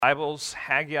Bibles,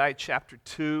 Haggai chapter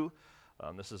 2.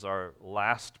 This is our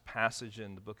last passage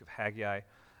in the book of Haggai,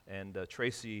 and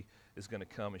Tracy is going to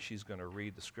come and she's going to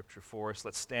read the scripture for us.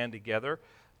 Let's stand together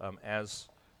as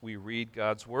we read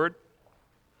God's word.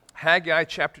 Haggai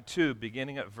chapter 2,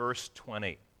 beginning at verse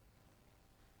 20.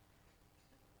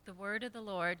 The word of the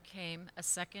Lord came a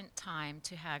second time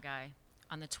to Haggai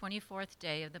on the 24th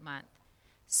day of the month.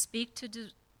 Speak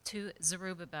to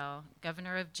Zerubbabel,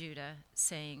 governor of Judah,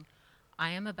 saying,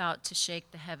 I am about to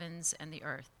shake the heavens and the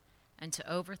earth, and to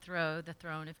overthrow the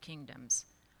throne of kingdoms.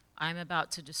 I am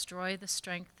about to destroy the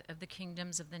strength of the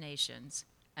kingdoms of the nations,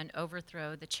 and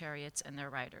overthrow the chariots and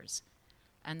their riders.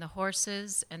 And the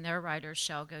horses and their riders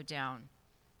shall go down,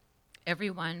 every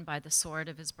one by the sword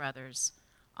of his brothers.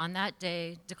 On that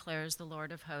day, declares the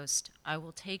Lord of hosts, I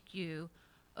will take you,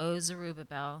 O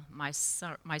Zerubbabel, my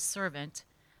servant,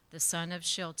 the son of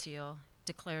Shealtiel,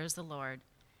 declares the Lord,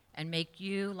 and make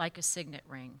you like a signet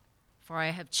ring, for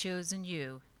I have chosen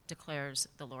you, declares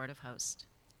the Lord of hosts.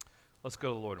 Let's go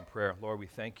to the Lord in prayer. Lord, we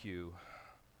thank you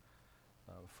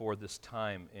for this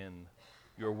time in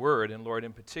your word, and Lord,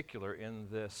 in particular, in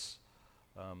this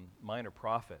minor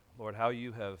prophet. Lord, how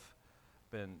you have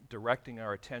been directing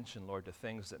our attention, Lord, to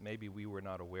things that maybe we were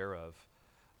not aware of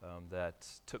that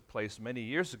took place many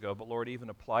years ago, but Lord, even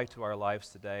apply to our lives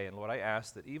today. And Lord, I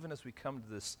ask that even as we come to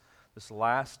this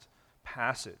last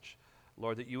passage,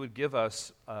 Lord, that you would give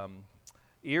us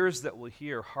ears that will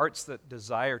hear, hearts that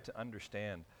desire to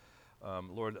understand.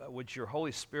 Lord, would your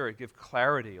Holy Spirit give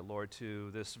clarity, Lord,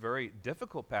 to this very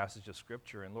difficult passage of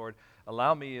Scripture. And Lord,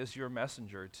 allow me as your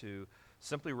messenger to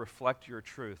simply reflect your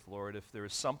truth, Lord. If there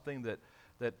is something that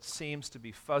seems to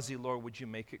be fuzzy, Lord, would you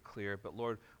make it clear? But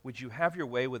Lord, would you have your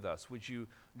way with us? Would you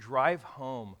drive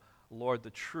home, Lord, the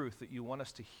truth that you want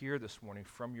us to hear this morning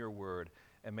from your word?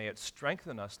 And may it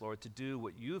strengthen us, Lord, to do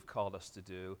what you've called us to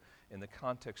do in the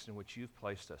context in which you've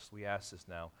placed us. We ask this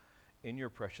now in your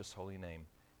precious holy name.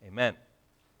 Amen.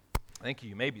 Thank you.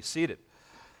 You may be seated.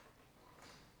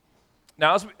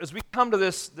 Now, as we come to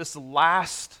this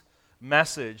last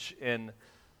message in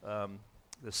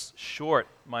this short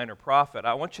minor prophet,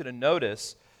 I want you to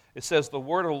notice it says the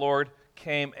word of the Lord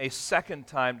came a second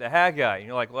time to Haggai. And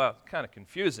you're like, well, it's kind of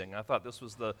confusing. I thought this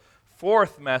was the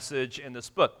fourth message in this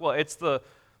book. Well, it's the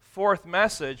fourth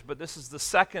message, but this is the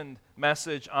second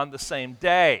message on the same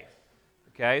day.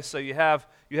 Okay, so you have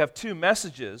two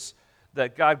messages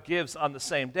that God gives on the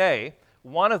same day.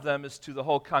 One of them is to the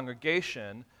whole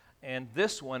congregation, and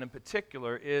this one in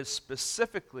particular is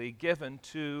specifically given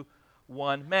to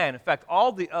one man. In fact,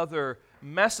 all the other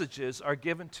messages are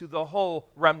given to the whole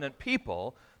remnant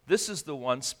people. This is the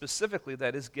one specifically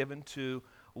that is given to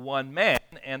one man,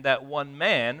 and that one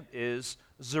man is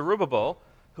Zerubbabel,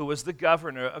 who was the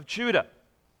governor of Judah.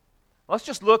 Let's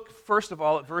just look, first of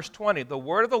all, at verse 20. The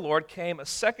word of the Lord came a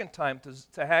second time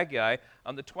to Haggai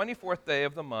on the 24th day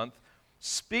of the month.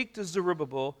 Speak to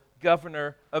Zerubbabel,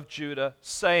 governor of Judah,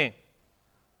 saying.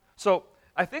 So,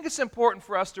 I think it's important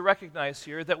for us to recognize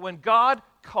here that when God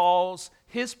calls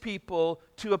his people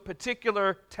to a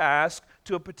particular task,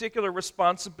 to a particular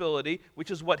responsibility, which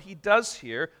is what he does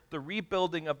here, the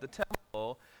rebuilding of the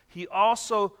temple, he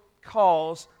also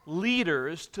calls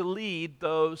leaders to lead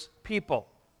those people.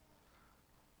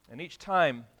 And each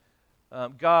time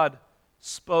God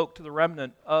spoke to the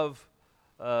remnant of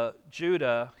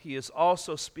Judah, he is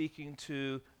also speaking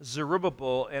to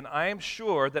Zerubbabel, and I am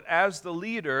sure that as the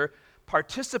leader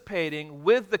participating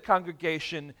with the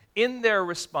congregation in their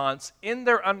response, in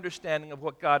their understanding of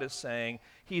what God is saying,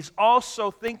 he's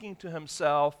also thinking to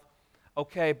himself,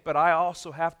 okay, but I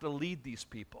also have to lead these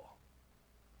people.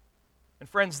 And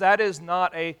friends, that is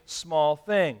not a small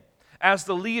thing. As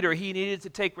the leader, he needed to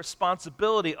take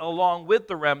responsibility along with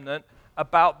the remnant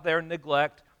about their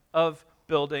neglect of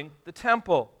building the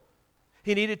temple.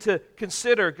 He needed to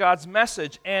consider God's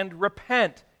message and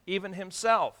repent even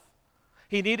himself.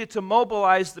 He needed to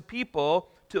mobilize the people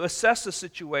to assess the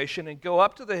situation and go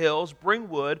up to the hills, bring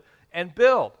wood, and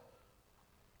build.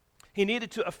 He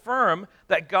needed to affirm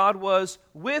that God was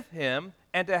with him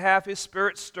and to have his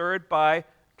spirit stirred by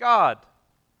God.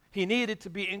 He needed to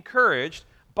be encouraged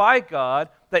by God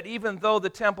that even though the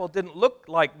temple didn't look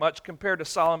like much compared to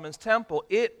Solomon's temple,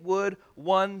 it would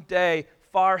one day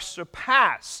far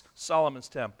surpass Solomon's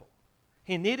temple.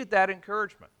 He needed that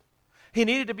encouragement. He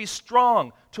needed to be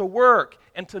strong, to work,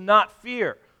 and to not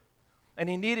fear. And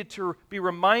he needed to be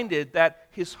reminded that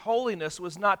his holiness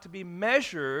was not to be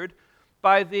measured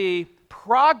by the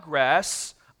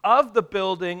progress of the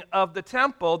building of the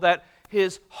temple, that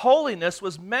his holiness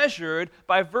was measured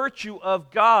by virtue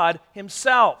of God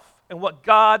himself and what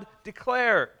God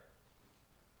declared.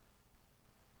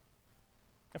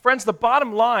 And friends, the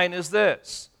bottom line is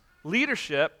this: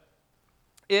 leadership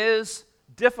is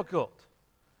difficult.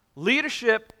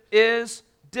 Leadership is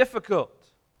difficult.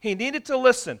 He needed to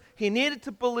listen. He needed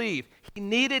to believe. He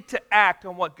needed to act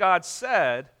on what God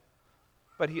said,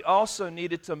 but he also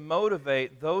needed to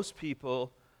motivate those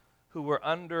people who were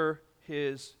under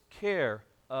his care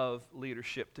of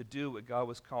leadership to do what God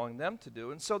was calling them to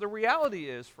do. And so the reality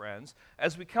is, friends,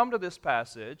 as we come to this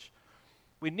passage,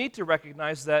 we need to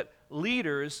recognize that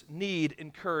leaders need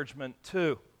encouragement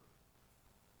too.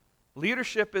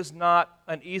 Leadership is not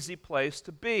an easy place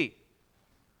to be.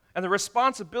 And the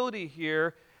responsibility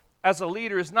here as a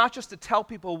leader is not just to tell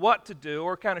people what to do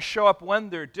or kind of show up when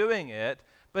they're doing it,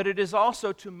 but it is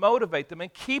also to motivate them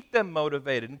and keep them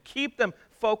motivated and keep them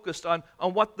focused on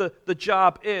what the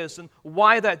job is and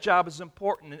why that job is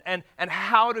important and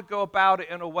how to go about it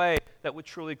in a way that would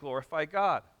truly glorify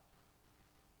God.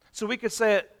 So we could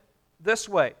say it this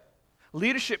way: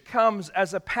 leadership comes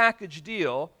as a package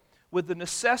deal with the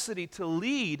necessity to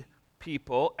lead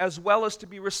people as well as to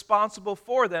be responsible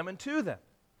for them and to them.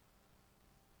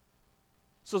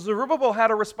 So Zerubbabel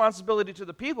had a responsibility to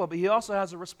the people, but he also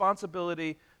has a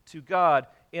responsibility to God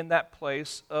in that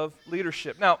place of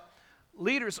leadership. Now,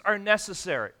 leaders are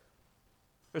necessary.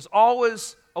 There's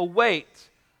always a weight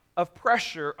of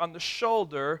pressure on the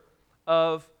shoulder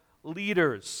of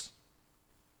leaders.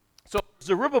 So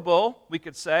Zerubbabel, we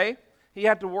could say, he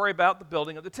had to worry about the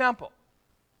building of the temple.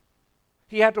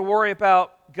 He had to worry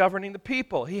about governing the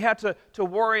people. He had to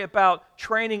worry about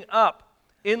training up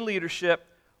in leadership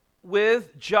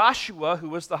with Joshua, who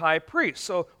was the high priest.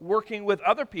 So working with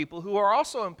other people who are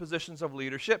also in positions of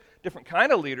leadership, different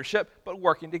kind of leadership, but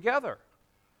working together.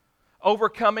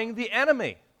 Overcoming the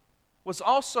enemy was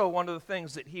also one of the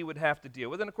things that he would have to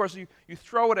deal with. And of course, you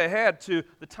throw it ahead to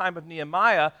the time of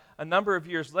Nehemiah, a number of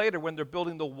years later, when they're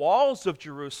building the walls of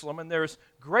Jerusalem, and there's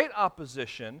great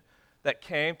opposition that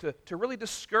came to really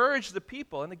discourage the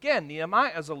people. And again,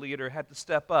 Nehemiah as a leader had to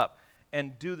step up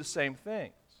and do the same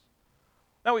things.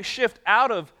 Now we shift out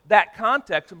of that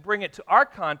context and bring it to our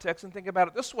context and think about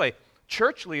it this way.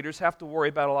 Church leaders have to worry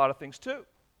about a lot of things too.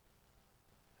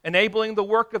 Enabling the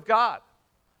work of God.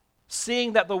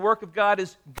 Seeing that the work of God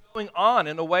is going on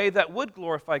in a way that would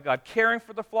glorify God. Caring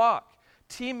for the flock.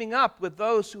 Teaming up with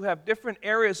those who have different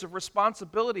areas of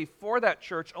responsibility for that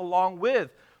church along with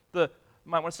the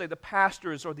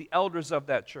pastors or the elders of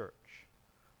that church.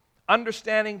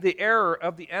 Understanding the error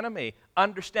of the enemy,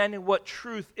 understanding what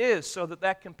truth is so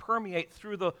that can permeate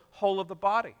through the whole of the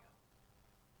body.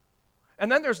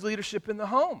 And then there's leadership in the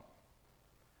home.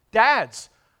 Dads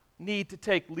need to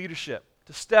take leadership,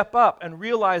 to step up and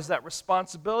realize that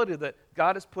responsibility that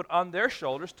God has put on their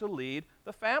shoulders to lead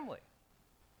the family.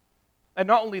 And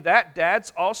not only that,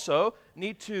 dads also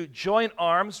need to join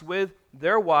arms with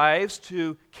their wives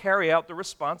to carry out the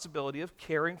responsibility of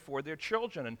caring for their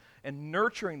children and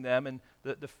nurturing them in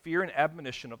the fear and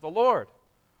admonition of the Lord.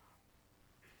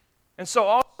 And so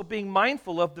also being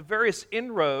mindful of the various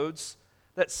inroads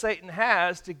that Satan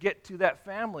has to get to that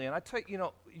family. And I tell you,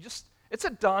 it's a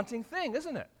daunting thing,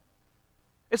 isn't it?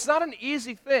 It's not an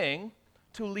easy thing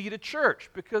to lead a church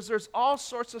because there's all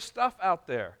sorts of stuff out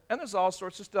there and there's all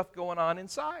sorts of stuff going on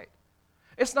inside.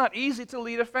 It's not easy to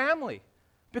lead a family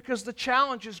because the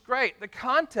challenge is great. The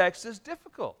context is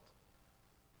difficult.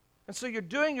 And so you're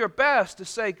doing your best to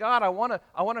say, God, I want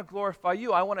to glorify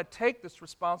you. I want to take this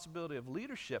responsibility of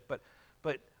leadership,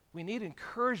 but we need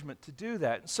encouragement to do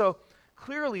that. And so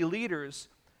clearly leaders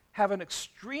have an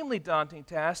extremely daunting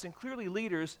task, and clearly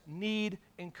leaders need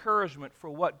encouragement for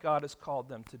what God has called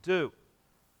them to do.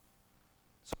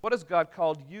 So what has God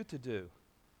called you to do?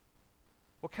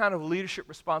 What kind of leadership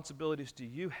responsibilities do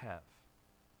you have?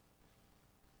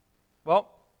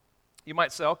 Well, you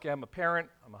might say, okay, I'm a parent,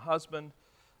 I'm a husband.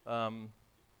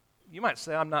 You might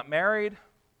say, I'm not married,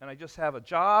 and I just have a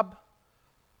job.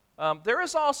 There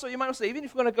is also, you might say, even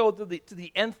if you're going to go to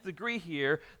the nth degree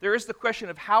here, there is the question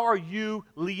of how are you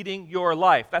leading your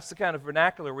life? That's the kind of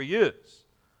vernacular we use.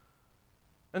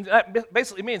 And that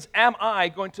basically means, am I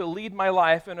going to lead my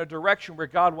life in a direction where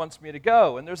God wants me to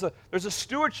go? And there's a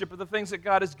stewardship of the things that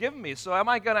God has given me. So am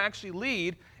I going to actually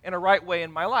lead in a right way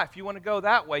in my life? You want to go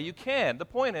that way, you can. The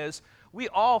point is, we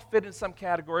all fit in some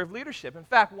category of leadership. In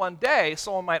fact, one day,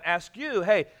 someone might ask you,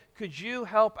 hey, could you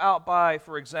help out by,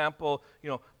 for example,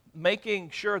 making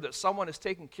sure that someone is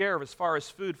taken care of as far as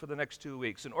food for the next 2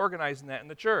 weeks and organizing that in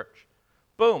the church?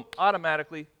 Boom,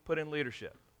 automatically put in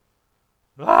leadership.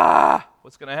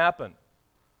 What's going to happen?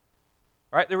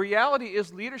 All right, the reality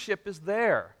is leadership is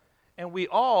there. And we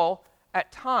all,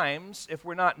 at times, if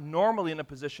we're not normally in a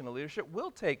position of leadership,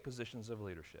 will take positions of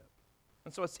leadership.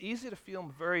 And so it's easy to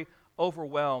feel very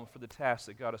overwhelmed for the task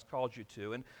that God has called you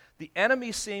to. And the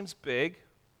enemy seems big.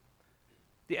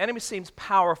 The enemy seems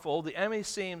powerful. The enemy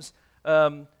seems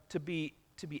to be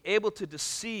able to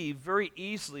deceive very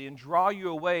easily and draw you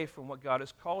away from what God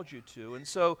has called you to. And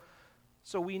so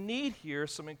we need here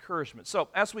some encouragement. So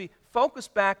as we focus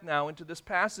back now into this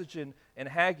passage in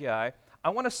Haggai, I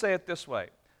want to say it this way.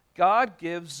 God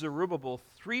gives Zerubbabel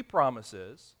 3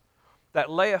 promises that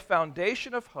lay a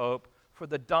foundation of hope for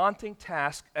the daunting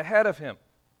task ahead of him.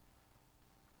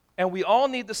 And we all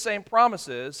need the same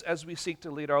promises as we seek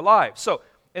to lead our lives. So,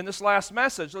 in this last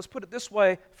message, let's put it this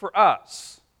way for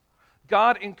us.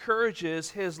 God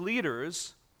encourages his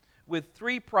leaders with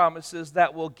 3 promises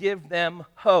that will give them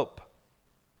hope.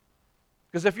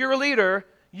 Because if you're a leader,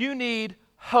 you need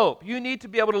hope. You need to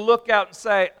be able to look out and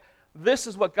say, this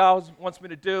is what God wants me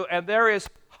to do, and there is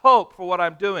hope for what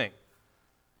I'm doing.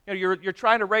 You know, you're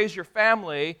trying to raise your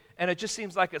family, and it just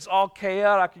seems like it's all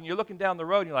chaotic, and you're looking down the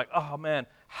road, and you're like, oh man,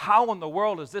 how in the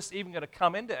world is this even going to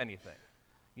come into anything?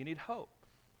 You need hope.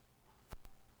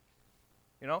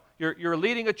 You know, you're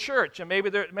leading a church, and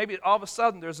maybe all of a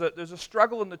sudden there's a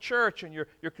struggle in the church, and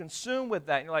you're consumed with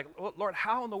that, and you're like, Lord,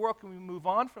 how in the world can we move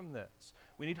on from this?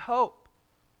 We need hope.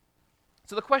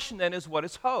 So the question then is, what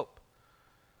is hope?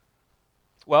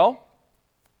 Well,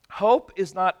 hope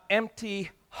is not empty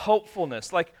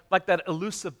hopefulness, like that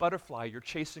elusive butterfly you're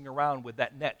chasing around with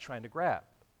that net trying to grab.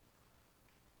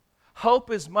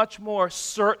 Hope is much more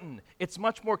certain. It's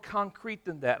much more concrete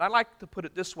than that. And I like to put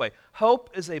it this way. Hope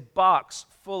is a box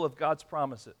full of God's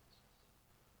promises.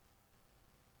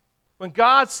 When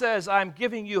God says, I'm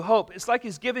giving you hope, it's like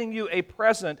he's giving you a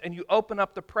present, and you open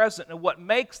up the present, and what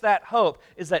makes that hope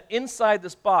is that inside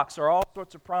this box are all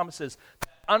sorts of promises that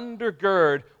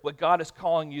undergird what God is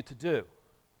calling you to do.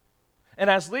 And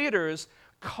as leaders,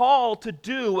 called to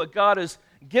do what God is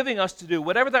giving us to do,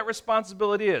 whatever that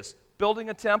responsibility is. Building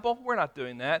a temple, we're not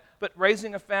doing that. But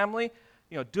raising a family,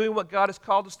 doing what God has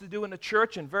called us to do in the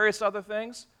church and various other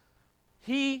things,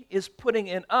 he is putting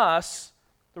in us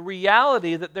the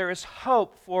reality that there is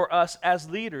hope for us as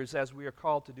leaders as we are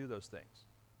called to do those things.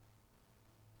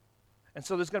 And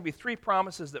so there's going to be 3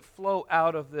 promises that flow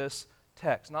out of this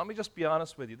text. Now let me just be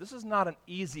honest with you. This is not an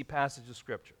easy passage of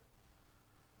Scripture.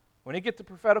 When you get to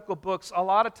prophetical books, a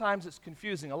lot of times it's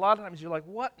confusing. A lot of times you're like,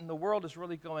 what in the world is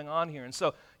really going on here? And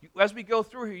so as we go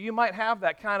through here, you might have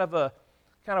that kind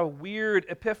of weird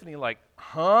epiphany like,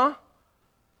 huh?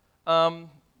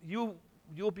 You'll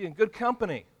be in good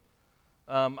company.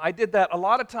 I did that a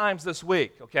lot of times this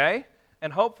week, okay?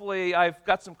 And hopefully I've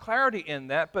got some clarity in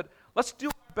that. But let's do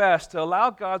our best to allow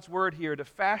God's Word here to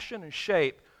fashion and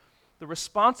shape the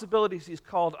responsibilities he's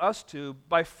called us to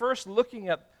by first looking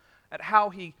at how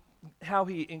he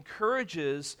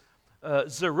encourages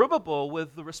Zerubbabel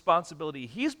with the responsibility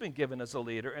he's been given as a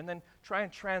leader, and then try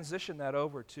and transition that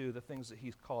over to the things that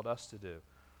he's called us to do.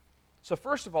 So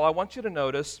first of all, I want you to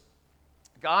notice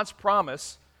God's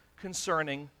promise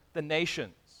concerning the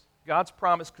nations. God's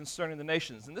promise concerning the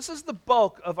nations. And this is the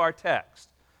bulk of our text.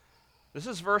 This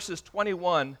is verses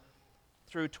 21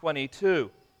 through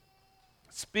 22.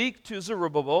 Speak to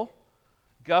Zerubbabel,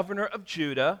 governor of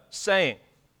Judah, saying,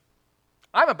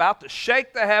 I'm about to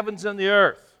shake the heavens and the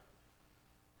earth,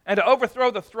 and to overthrow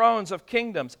the thrones of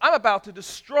kingdoms. I'm about to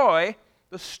destroy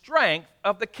the strength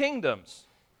of the kingdoms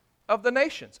of the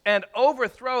nations, and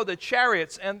overthrow the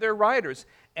chariots and their riders,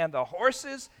 and the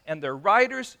horses and their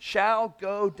riders shall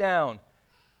go down,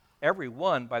 every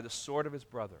one by the sword of his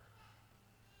brother.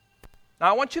 Now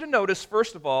I want you to notice,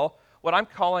 first of all, what I'm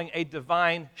calling a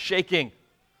divine shaking.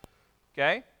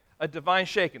 Okay? A divine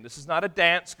shaking. This is not a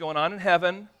dance going on in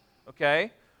heaven.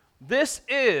 Okay? This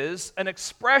is an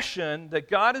expression that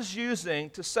God is using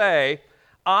to say,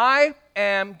 I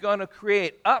am going to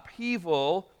create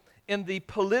upheaval in the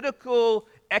political,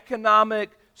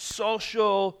 economic,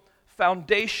 social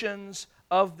foundations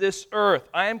of this earth.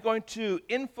 I am going to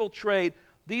infiltrate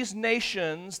these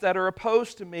nations that are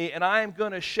opposed to me, and I am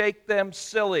going to shake them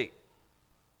silly.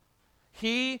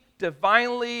 He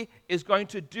divinely is going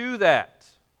to do that.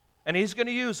 And he's going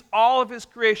to use all of his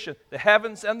creation, the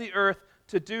heavens and the earth,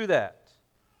 to do that.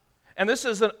 And this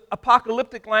is an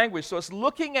apocalyptic language, so it's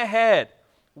looking ahead,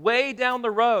 way down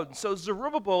the road. And so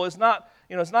Zerubbabel is not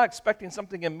expecting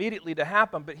something immediately to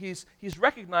happen, but he's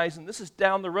recognizing this is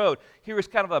down the road. Here is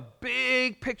kind of a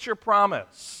big picture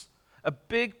promise, a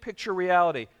big picture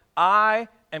reality. I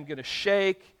am going to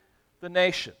shake the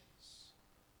nations.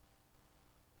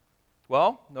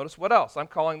 Well, notice what else. I'm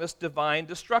calling this divine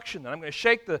destruction. And I'm going to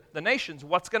shake the nations.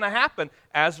 What's going to happen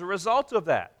as a result of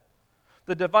that?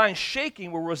 The divine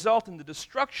shaking will result in the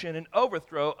destruction and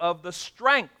overthrow of the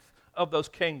strength of those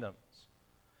kingdoms.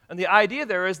 And the idea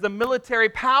there is the military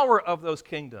power of those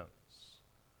kingdoms.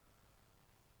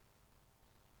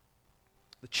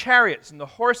 The chariots and the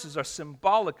horses are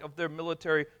symbolic of their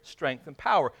military strength and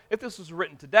power. If this was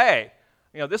written today,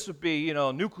 this would be,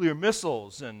 nuclear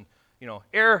missiles and,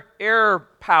 air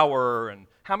power and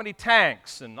how many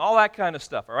tanks and all that kind of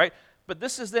stuff, all right? But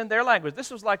this is in their language.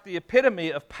 This was like the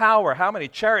epitome of power, how many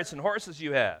chariots and horses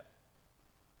you had.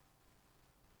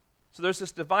 So there's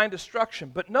this divine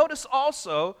destruction. But notice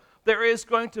also there is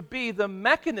going to be the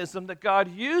mechanism that God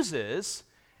uses,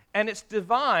 and it's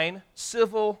divine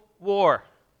civil war.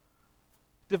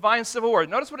 Divine civil war.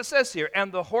 Notice what it says here.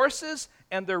 And the horses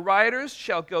and their riders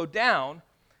shall go down,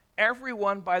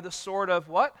 everyone by the sword of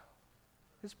what?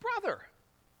 His brother.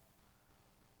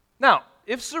 Now,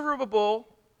 if Zerubbabel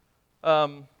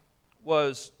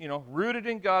was, rooted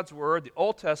in God's word, the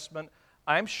Old Testament,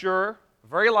 I'm sure,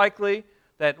 very likely,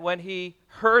 that when he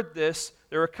heard this,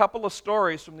 there are a couple of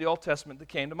stories from the Old Testament that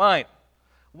came to mind.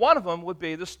 One of them would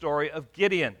be the story of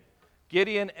Gideon.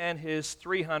 Gideon and his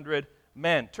 300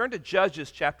 men. Turn to Judges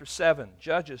chapter 7.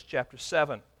 Judges chapter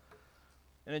 7.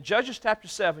 And in Judges chapter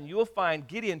 7, you will find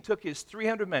Gideon took his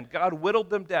 300 men. God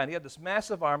whittled them down. He had this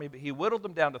massive army, but he whittled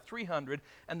them down to 300,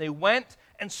 and they went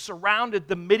and surrounded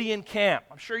the Midian camp.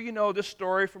 I'm sure you know this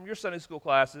story from your Sunday school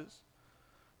classes.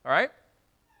 All right?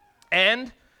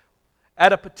 And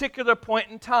at a particular point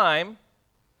in time,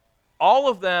 all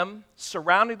of them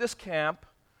surrounding this camp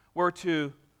were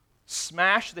to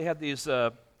smash. They had these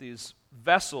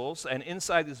vessels, and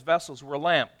inside these vessels were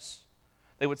lamps.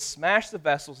 They would smash the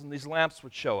vessels, and these lamps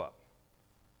would show up.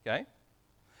 Okay?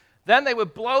 Then they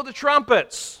would blow the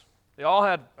trumpets. They all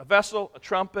had a vessel, a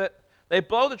trumpet. They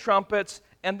blow the trumpets,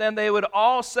 and then they would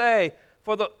all say,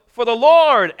 for the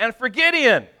Lord and for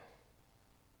Gideon.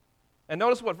 And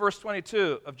notice what verse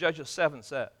 22 of Judges 7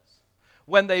 says.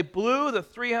 When they blew the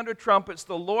 300 trumpets,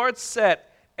 the Lord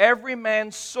set every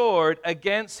man's sword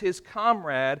against his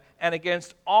comrade and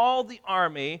against all the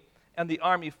army, and the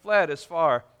army fled as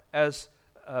far as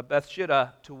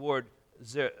Bethshittah toward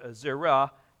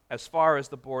Zerah, as far as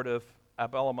the board of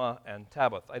Abelama and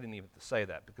Tabbath. I didn't even have to say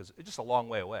that because it's just a long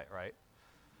way away, right?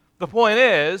 The point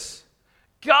is,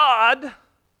 God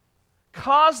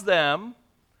caused them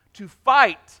to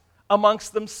fight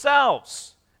amongst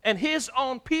themselves, and his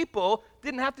own people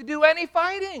didn't have to do any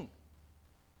fighting.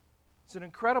 It's an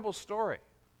incredible story.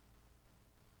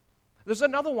 There's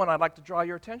another one I'd like to draw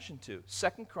your attention to,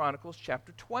 2 Chronicles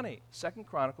chapter 20. 2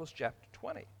 Chronicles chapter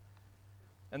 20.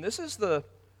 And this is the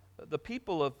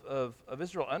people of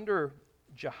Israel under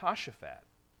Jehoshaphat.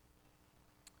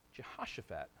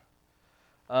 Jehoshaphat.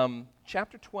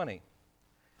 Chapter 20.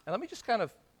 And let me just kind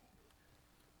of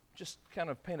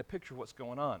paint a picture of what's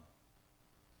going on.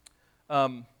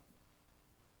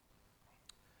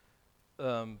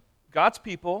 God's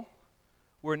people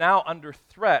were now under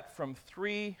threat from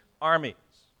three armies.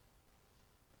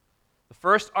 The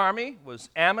first army was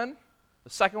Ammon, the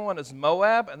second one is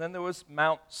Moab, and then there was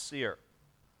Mount Seir.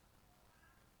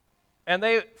 And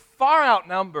they far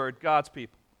outnumbered God's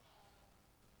people.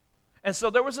 And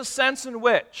so there was a sense in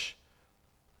which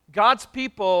God's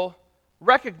people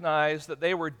recognized that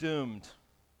they were doomed.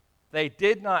 They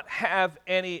did not have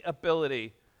any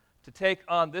ability to take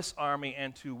on this army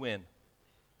and to win.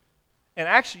 And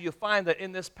actually, you'll find that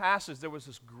in this passage, there was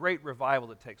this great revival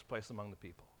that takes place among the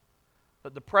people.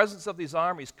 That the presence of these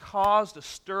armies caused a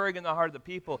stirring in the heart of the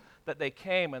people, that they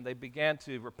came and they began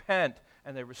to repent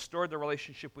and they restored their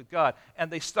relationship with God.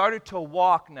 And they started to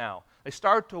walk now. They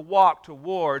started to walk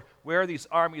toward where these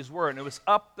armies were, and it was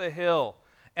up the hill.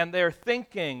 And they're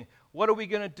thinking, what are we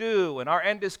going to do? And our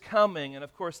end is coming. And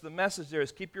of course, the message there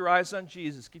is keep your eyes on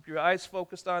Jesus. Keep your eyes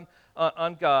focused on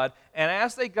God. And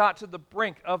as they got to the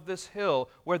brink of this hill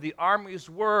where the armies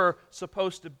were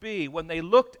supposed to be, when they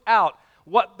looked out,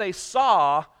 what they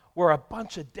saw were a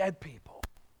bunch of dead people.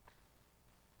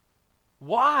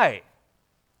 Why?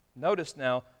 Notice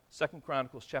now 2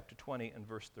 Chronicles chapter 20 and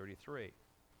verse 33.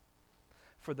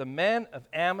 For the men of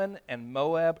Ammon and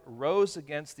Moab rose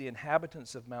against the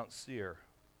inhabitants of Mount Seir,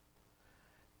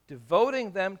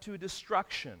 devoting them to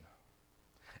destruction.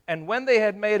 And when they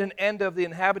had made an end of the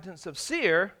inhabitants of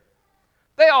Seir,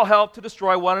 they all helped to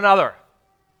destroy one another.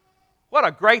 What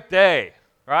a great day,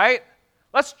 right?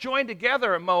 Let's join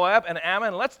together in Moab and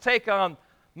Ammon. Let's take on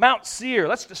Mount Seir.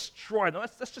 Let's destroy them.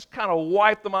 Let's just kind of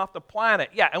wipe them off the planet.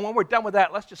 Yeah, and when we're done with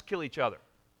that, let's just kill each other.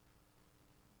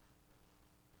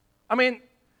 I mean,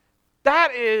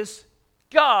 that is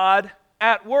God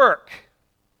at work,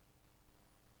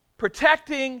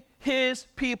 protecting his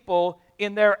people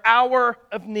in their hour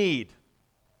of need.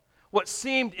 What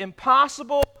seemed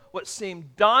impossible, what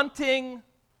seemed daunting,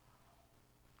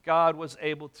 God was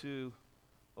able to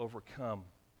overcome.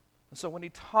 And so when he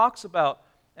talks about,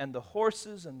 and the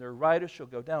horses and their riders shall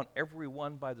go down, every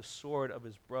one by the sword of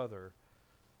his brother,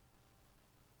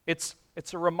 it's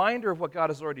a reminder of what God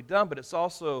has already done, but it's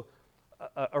also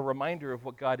a reminder of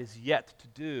what God is yet to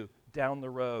do down the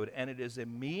road. And it is a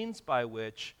means by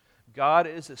which God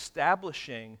is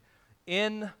establishing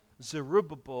in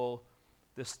Zerubbabel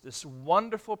this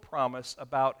wonderful promise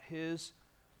about his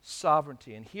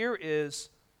sovereignty. And here's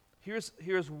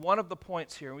one of the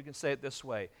points here, and we can say it this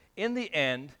way. In the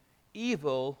end,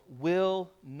 evil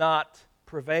will not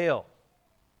prevail.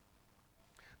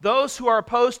 Those who are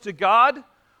opposed to God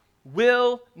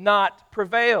will not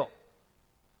prevail.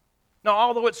 Now,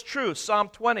 although it's true, Psalm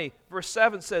 20, verse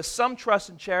 7 says, some trust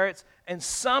in chariots and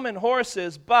some in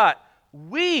horses, but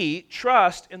we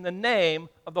trust in the name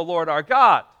of the Lord our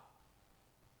God.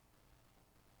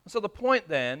 And so the point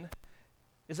then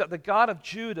is that the God of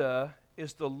Judah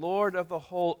is the Lord of the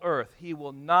whole earth. He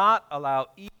will not allow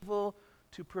evil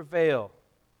to prevail.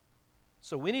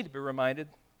 So we need to be reminded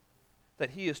that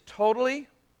he is totally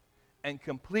and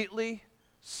completely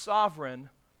sovereign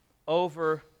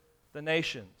over the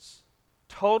nations.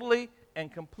 Totally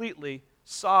and completely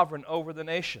sovereign over the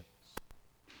nations.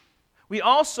 We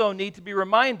also need to be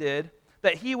reminded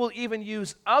that he will even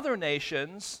use other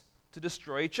nations to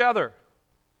destroy each other.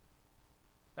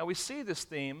 Now we see this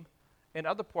theme in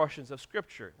other portions of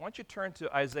Scripture. Why don't you turn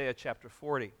to Isaiah chapter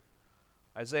 40.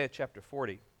 Isaiah chapter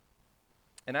 40.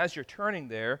 And as you're turning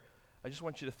there, I just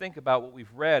want you to think about what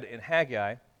we've read in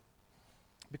Haggai,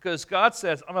 because God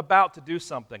says, I'm about to do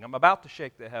something. I'm about to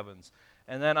shake the heavens,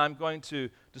 and then I'm going to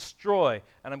destroy,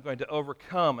 and I'm going to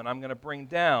overcome, and I'm going to bring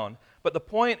down. But the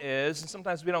point is, and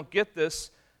sometimes we don't get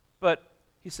this, but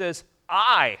he says,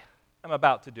 I am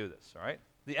about to do this, all right?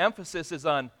 The emphasis is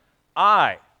on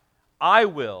I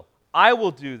will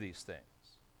do these things.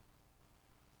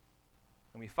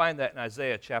 And we find that in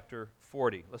Isaiah chapter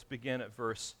 40. Let's begin at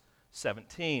verse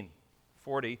 17.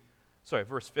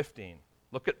 Verse 15.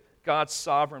 Look at God's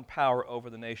sovereign power over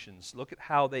the nations. Look at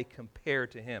how they compare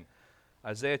to him.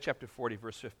 Isaiah chapter 40,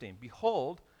 verse 15.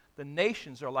 Behold, the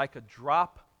nations are like a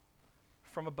drop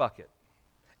from a bucket,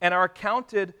 and are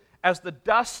counted as the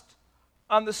dust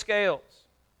on the scales.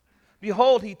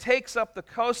 Behold, he takes up the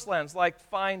coastlands like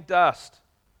fine dust.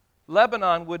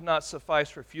 Lebanon would not suffice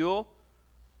for fuel,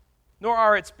 nor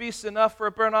are its beasts enough for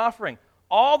a burnt offering.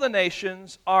 All the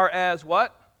nations are as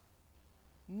what?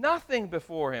 Nothing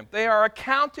before him. They are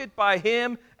accounted by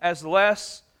him as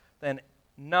less than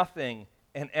nothing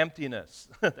and emptiness.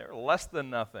 They're less than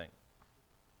nothing.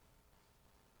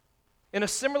 In a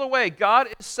similar way, God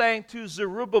is saying to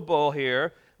Zerubbabel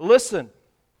here, listen,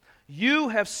 you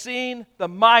have seen the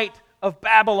might of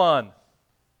Babylon.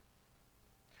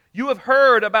 You have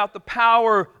heard about the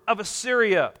power of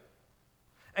Assyria,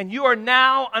 and you are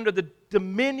now under the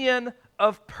dominion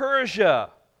of Persia.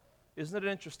 Isn't it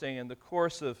interesting? In the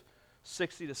course of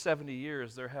 60 to 70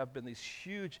 years, there have been these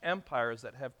huge empires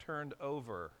that have turned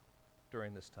over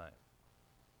during this time.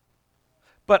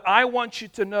 But I want you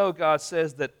to know, God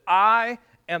says, that I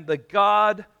am the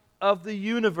God of the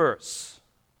universe.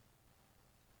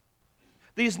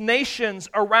 These nations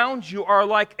around you are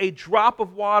like a drop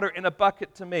of water in a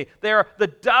bucket to me. They are the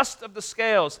dust of the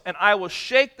scales, and I will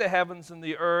shake the heavens and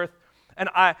the earth,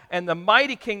 and the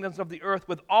mighty kingdoms of the earth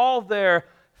with all their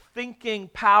thinking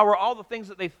power, all the things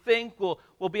that they think will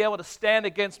be able to stand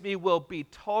against me will be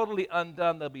totally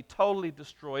undone. They'll be totally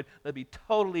destroyed. They'll be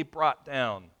totally brought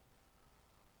down.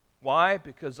 Why?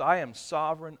 Because I am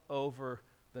sovereign over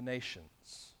the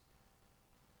nations.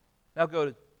 Now go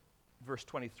to verse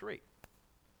 23.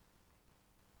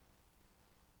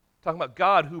 Talking about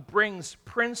God who brings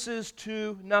princes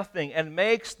to nothing and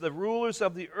makes the rulers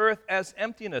of the earth as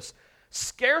emptiness.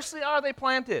 Scarcely are they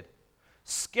planted.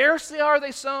 Scarcely are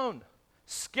they sown.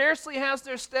 Scarcely has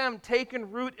their stem taken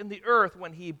root in the earth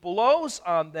when he blows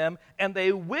on them, and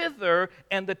they wither,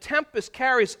 and the tempest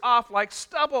carries off like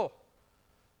stubble.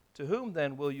 To whom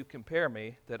then will you compare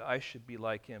me, that I should be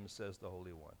like him, says the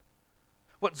Holy One?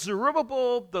 What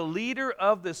Zerubbabel, the leader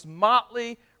of this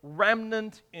motley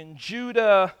remnant in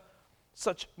Judah,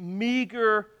 such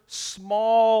meager,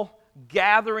 small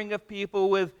gathering of people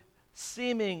with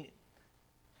seeming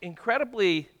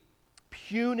incredibly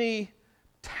puny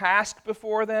task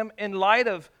before them in light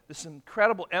of this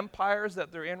incredible empires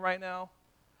that they're in right now,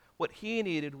 what he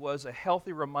needed was a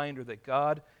healthy reminder that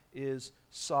God is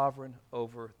sovereign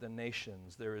over the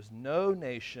nations. There is no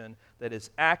nation that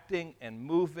is acting and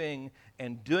moving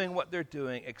and doing what they're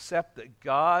doing except that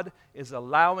God is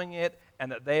allowing it and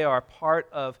that they are part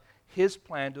of his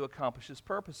plan to accomplish his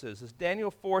purposes. As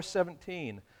Daniel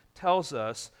 4:17 tells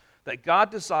us that God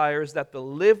desires that the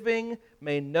living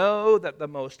may know that the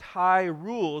Most High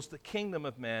rules the kingdom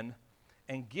of men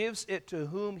and gives it to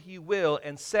whom he will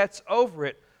and sets over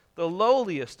it the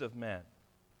lowliest of men.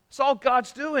 It's all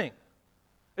God's doing.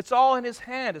 It's all in his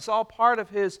hand. It's all part of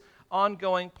his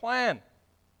ongoing plan.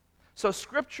 So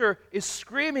Scripture is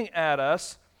screaming at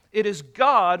us, it is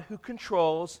God who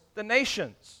controls the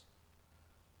nations.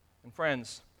 And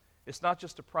friends, it's not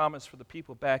just a promise for the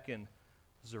people back in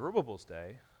Zerubbabel's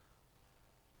day.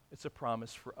 It's a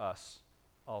promise for us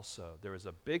also. There is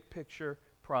a big picture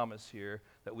promise here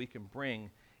that we can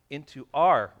bring into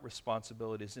our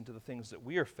responsibilities, into the things that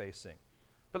we are facing.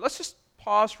 But let's just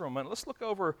pause for a moment. Let's look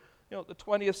over the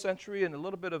 20th century and a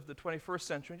little bit of the 21st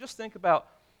century and just think about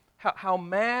how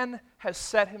man has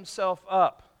set himself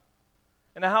up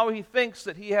and how he thinks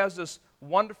that he has this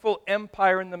wonderful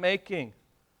empire in the making.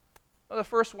 Well, the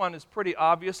first one is pretty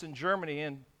obvious. In Germany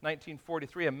in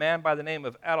 1943, a man by the name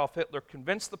of Adolf Hitler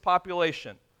convinced the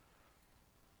population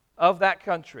of that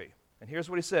country, and here's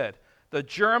what he said: the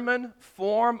German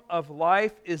form of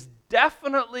life is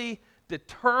definitely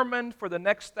determined for the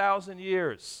next 1,000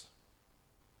 years.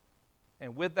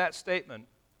 And with that statement,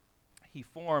 he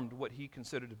formed what he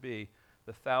considered to be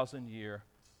the 1,000-year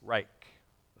Reich,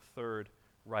 the Third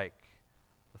Reich,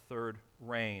 the Third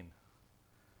Reign.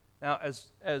 Now,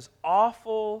 as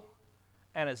awful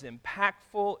and as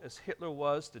impactful as Hitler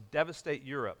was to devastate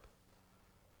Europe,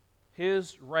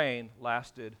 his reign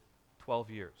lasted 12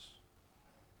 years.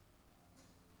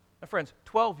 Now, friends,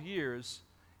 12 years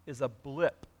is a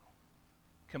blip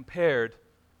compared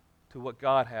to what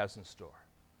God has in store.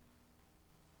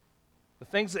 The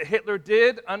things that Hitler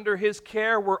did under his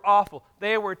care were awful.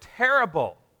 They were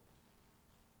terrible.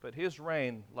 But his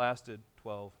reign lasted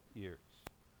 12 years.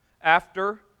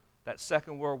 After that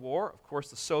Second World War, of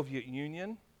course, the Soviet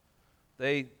Union,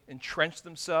 they entrenched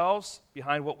themselves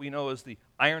behind what we know as the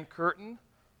Iron Curtain,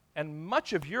 and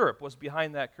much of Europe was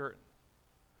behind that curtain.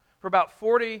 For about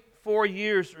 44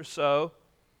 years or so,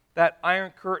 that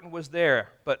Iron Curtain was there,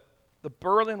 but the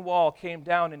Berlin Wall came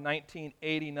down in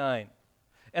 1989.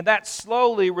 And that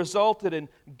slowly resulted in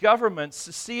governments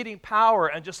seceding power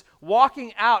and just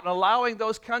walking out and allowing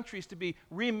those countries to be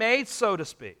remade, so to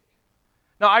speak.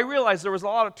 Now, I realize there was a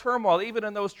lot of turmoil even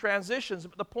in those transitions,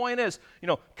 but the point is,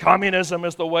 communism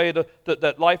is the way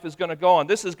that life is going to go on.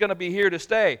 This is going to be here to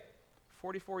stay.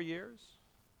 44 years?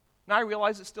 Now, I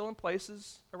realize it's still in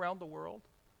places around the world.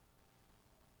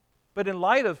 But in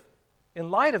light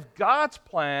of God's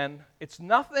plan, it's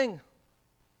nothing.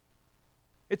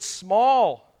 It's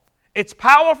small. It's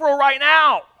powerful right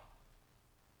now.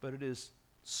 But it is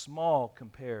small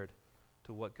compared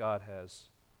to what God has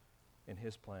in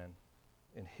his plan,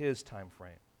 in his time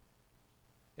frame.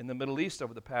 In the Middle East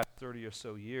over the past 30 or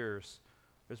so years,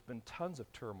 there's been tons of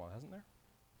turmoil, hasn't there?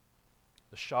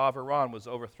 The Shah of Iran was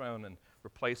overthrown and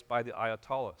replaced by the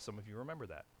Ayatollah. Some of you remember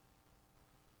that.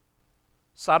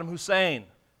 Saddam Hussein,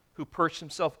 who perched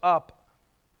himself up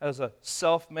as a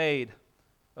self-made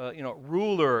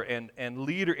ruler and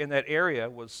leader in that area,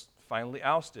 was finally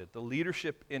ousted. The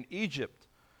leadership in Egypt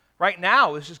right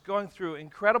now is just going through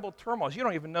incredible turmoil. You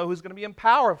don't even know who's going to be in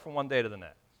power from one day to the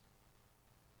next.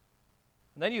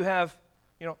 And then you have,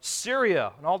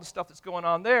 Syria and all the stuff that's going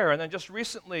on there. And then just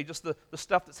recently, just the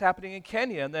stuff that's happening in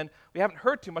Kenya. And then we haven't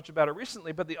heard too much about it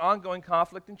recently, but the ongoing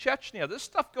conflict in Chechnya. There's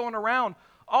stuff going around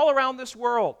all around this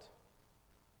world.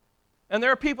 And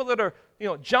there are people that are,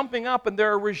 jumping up, and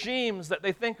there are regimes that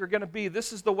they think are going to be,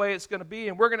 this is the way it's going to be,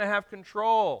 and we're going to have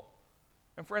control.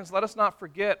 And friends, let us not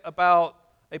forget about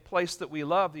a place that we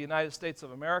love, the United States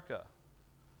of America.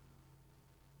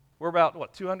 We're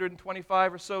about,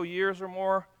 225 or so years or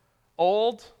more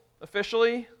old,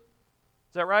 officially?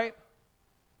 Is that right?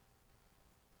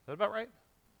 Is that about right?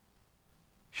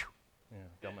 Whew. Yeah,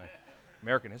 got my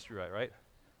American history right?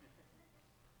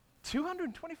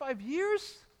 225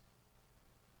 years?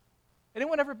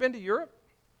 Anyone ever been to Europe?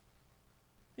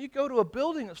 You go to a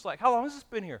building that's like, how long has this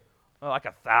been here? Like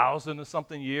 1,000 and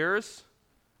something years.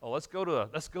 Oh, let's go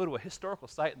to a historical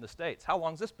site in the States. How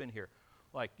long has this been here?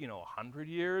 Like, 100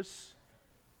 years?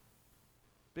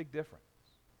 Big difference.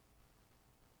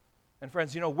 And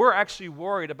friends, we're actually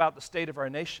worried about the state of our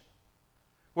nation.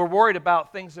 We're worried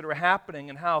about things that are happening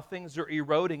and how things are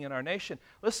eroding in our nation.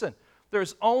 Listen,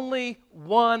 there's only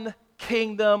one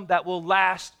kingdom that will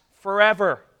last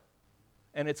forever.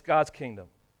 And it's God's kingdom.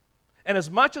 And as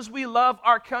much as we love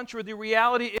our country, the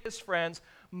reality is, friends,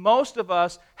 most of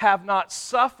us have not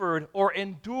suffered or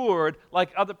endured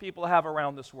like other people have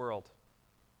around this world.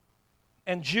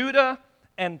 And Judah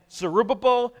and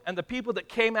Zerubbabel and the people that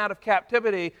came out of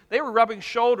captivity, they were rubbing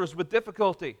shoulders with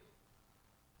difficulty.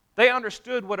 They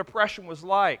understood what oppression was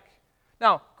like.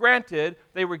 Now, granted,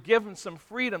 they were given some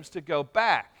freedoms to go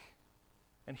back.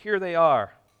 And here they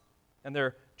are. And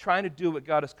they're trying to do what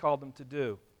God has called them to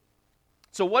do.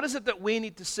 So what is it that we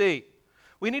need to see?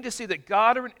 We need to see that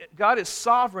God is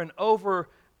sovereign over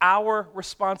our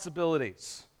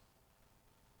responsibilities.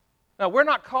 Now, we're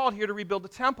not called here to rebuild the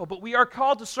temple, but we are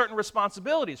called to certain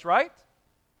responsibilities, right?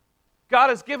 God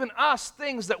has given us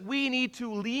things that we need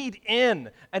to lead in.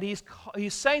 And He's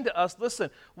saying to us, listen,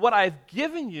 what I've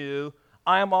given you,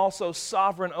 I am also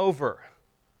sovereign over.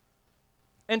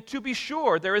 And to be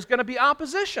sure, there is going to be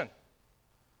opposition.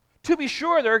 To be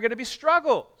sure, there are going to be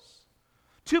struggles.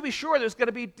 To be sure, there's going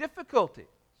to be difficulties.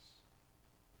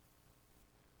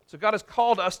 So God has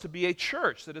called us to be a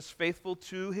church that is faithful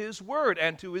to His word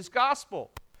and to His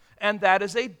gospel. And that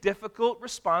is a difficult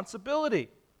responsibility.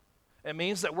 It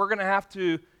means that we're going to have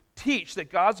to teach that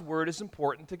God's word is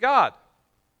important to God.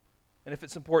 And if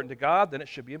it's important to God, then it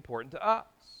should be important to us.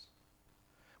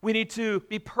 We need to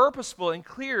be purposeful and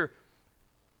clear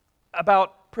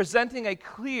about presenting a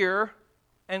clear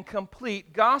and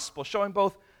complete gospel, showing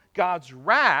both God's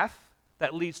wrath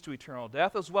that leads to eternal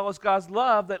death as well as God's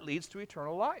love that leads to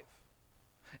eternal life.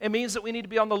 It means that we need to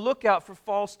be on the lookout for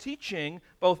false teaching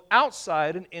both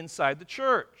outside and inside the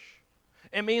church.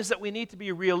 It means that we need to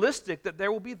be realistic that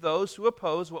there will be those who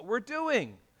oppose what we're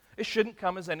doing. It shouldn't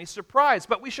come as any surprise.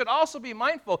 But we should also be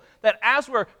mindful that as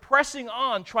we're pressing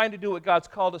on trying to do what God's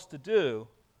called us to do,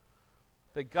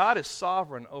 that God is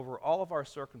sovereign over all of our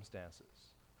circumstances.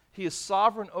 He is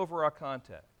sovereign over our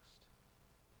context.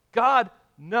 God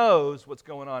knows what's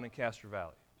going on in Castro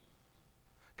Valley.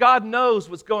 God knows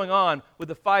what's going on with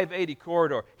the 580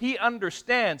 corridor. He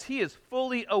understands. He is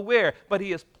fully aware, but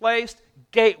He has placed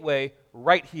Gateway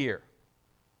right here.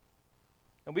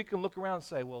 And we can look around and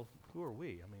say, well, who are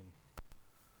we? I mean,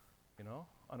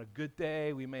 on a good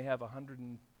day, we may have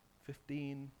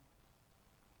 115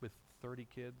 with 30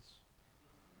 kids.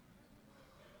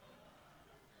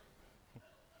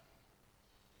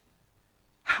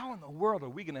 How in the world are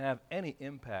we going to have any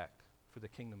impact for the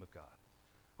kingdom of God?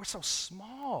 We're so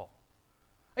small.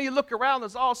 And you look around,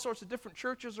 there's all sorts of different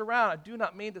churches around. I do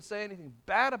not mean to say anything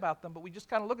bad about them, but we just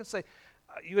kind of look and say,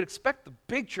 you would expect the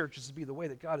big churches to be the way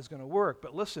that God is going to work.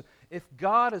 But listen, if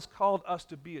God has called us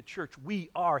to be a church, we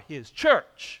are His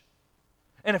church.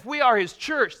 And if we are His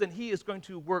church, then He is going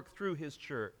to work through His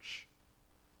church.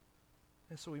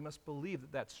 And so we must believe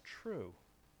that that's true.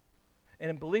 And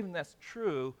in believing that's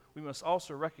true, we must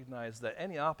also recognize that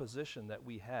any opposition that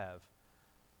we have,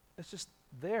 it's just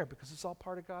there because it's all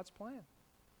part of God's plan.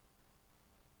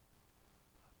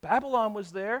 Babylon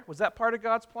was there. Was that part of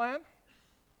God's plan?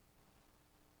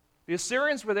 The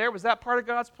Assyrians were there. Was that part of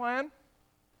God's plan?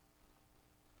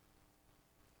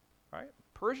 Right?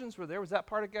 Persians were there. Was that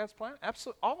part of God's plan?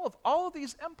 Absolutely. All of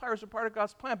these empires are part of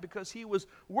God's plan because He was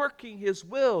working His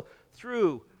will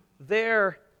through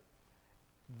their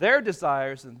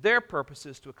desires and their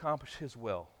purposes to accomplish His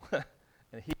will.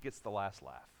 And He gets the last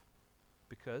laugh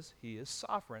because He is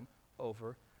sovereign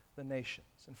over the nations.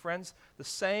 And friends, the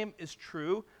same is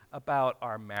true about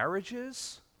our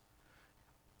marriages.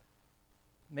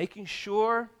 Making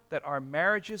sure that our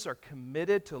marriages are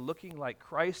committed to looking like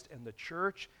Christ and the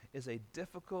church is a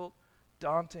difficult,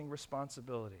 daunting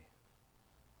responsibility.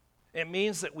 It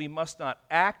means that we must not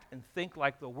act and think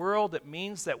like the world. It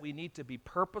means that we need to be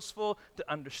purposeful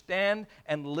to understand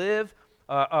and live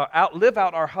out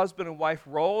our husband and wife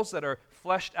roles that are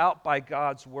fleshed out by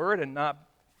God's word and not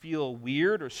feel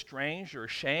weird or strange or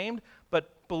ashamed,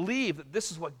 but believe that this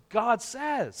is what God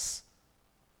says.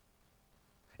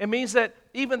 It means that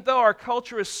even though our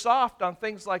culture is soft on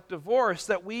things like divorce,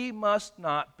 that we must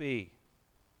not be.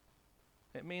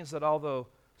 It means that although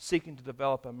seeking to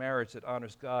develop a marriage that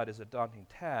honors God is a daunting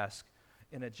task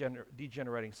in a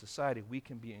degenerating society, we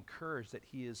can be encouraged that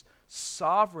He is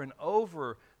sovereign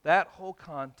over that whole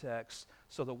context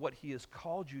so that what He has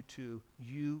called you to,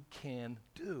 you can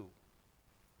do.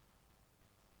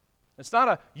 It's not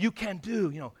a you can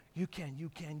do, you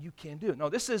can do. No,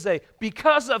 this is a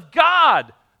because of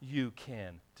God, you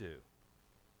can do.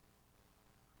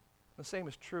 The same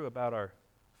is true about our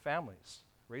families,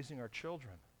 raising our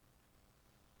children.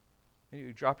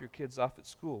 You drop your kids off at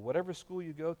school. Whatever school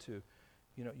you go to,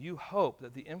 you hope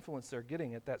that the influence they're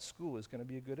getting at that school is going to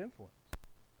be a good influence.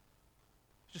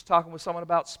 Just talking with someone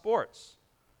about sports.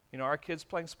 Our kids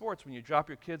playing sports. When you drop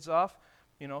your kids off,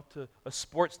 to a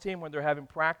sports team when they're having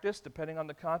practice, depending on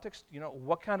the context,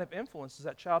 what kind of influence is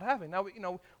that child having? Now,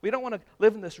 we don't want to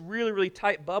live in this really, really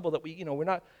tight bubble that we're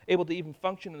not able to even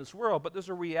function in this world, but there's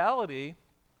a reality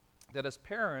that as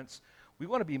parents, we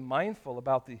want to be mindful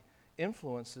about the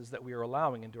influences that we are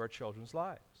allowing into our children's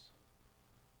lives.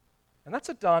 And that's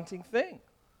a daunting thing.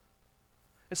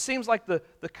 It seems like the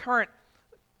current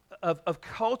of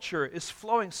culture is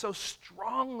flowing so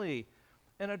strongly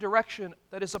in a direction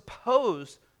that is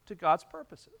opposed to God's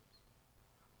purposes.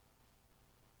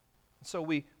 So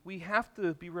we have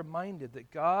to be reminded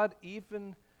that God,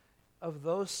 even of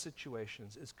those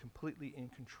situations, is completely in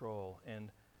control. And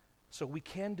so we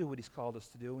can do what He's called us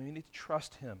to do, and we need to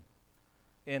trust Him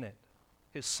in it.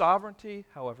 His sovereignty,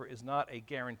 however, is not a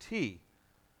guarantee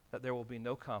that there will be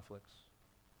no conflicts,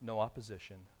 no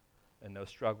opposition, and no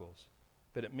struggles.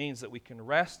 But it means that we can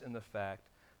rest in the fact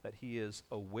that He is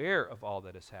aware of all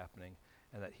that is happening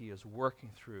and that He is working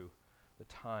through the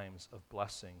times of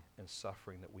blessing and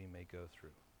suffering that we may go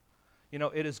through. You know,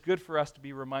 it is good for us to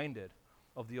be reminded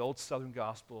of the old Southern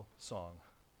gospel song.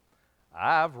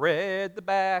 I've read the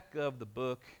back of the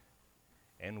book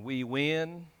and we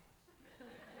win.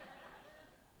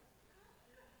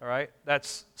 All right?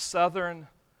 That's Southern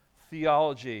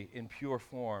theology in pure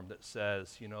form that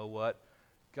says, you know what?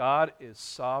 God is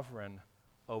sovereign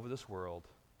over this world,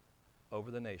 over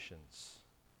the nations,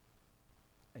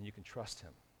 and you can trust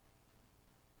Him.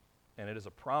 And it is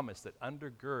a promise that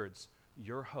undergirds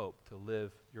your hope to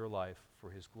live your life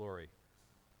for His glory.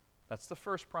 That's the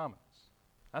first promise.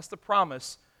 That's the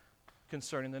promise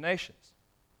concerning the nations.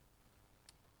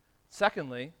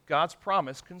 Secondly, God's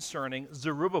promise concerning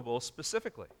Zerubbabel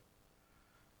specifically.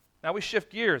 Now we shift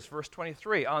gears, verse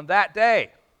 23. On that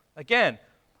day, again,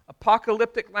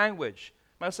 apocalyptic language,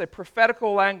 I might say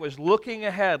prophetical language, looking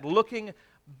ahead, looking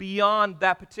beyond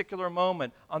that particular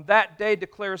moment. On that day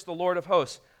declares the Lord of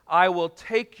hosts, I will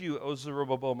take you, O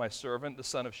Zerubbabel, my servant, the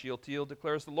son of Shealtiel,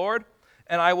 declares the Lord,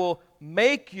 and I will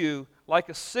make you like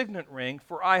a signet ring,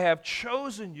 for I have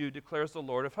chosen you, declares the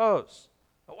Lord of hosts.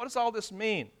 Now, what does all this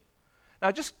mean?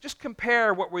 Now, just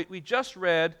compare what we just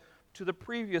read to the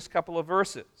previous couple of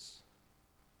verses.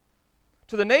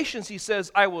 To the nations, he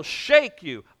says, I will shake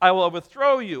you, I will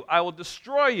overthrow you, I will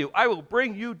destroy you, I will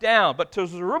bring you down. But to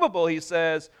Zerubbabel, he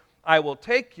says, I will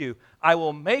take you, I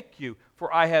will make you,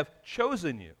 for I have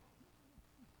chosen you.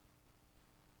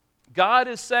 God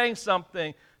is saying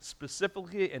something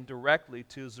specifically and directly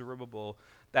to Zerubbabel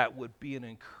that would be an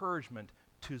encouragement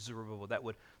to Zerubbabel, that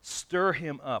would stir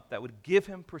him up, that would give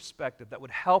him perspective, that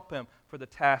would help him for the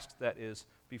task that is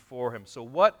before him. So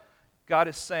what God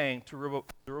is saying to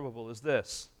Zerubbabel is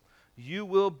this: you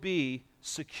will be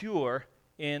secure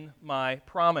in my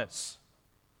promise.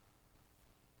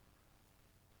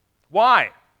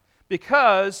 Why?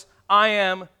 Because I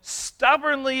am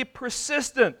stubbornly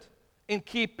persistent in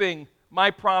keeping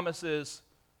my promises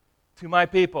to my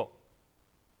people.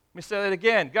 Let me say that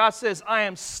again. God says, I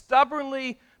am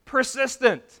stubbornly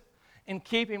persistent in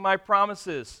keeping my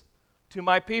promises to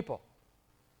my people.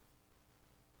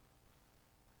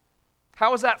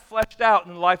 How is that fleshed out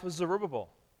in the life of Zerubbabel?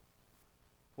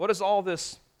 What is all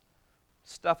this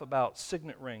stuff about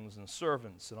signet rings and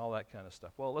servants and all that kind of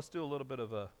stuff? Well, let's do a little bit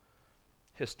of a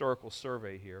historical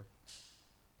survey here.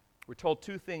 We're told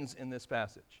two things in this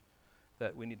passage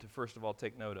that we need to first of all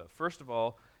take note of. First of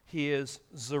all, he is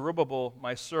Zerubbabel,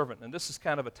 my servant. And this is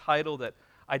kind of a title that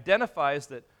identifies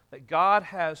that God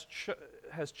has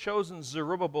chosen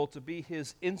Zerubbabel to be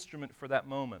his instrument for that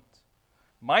moment.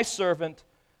 My servant,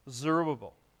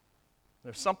 Zerubbabel.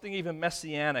 There's something even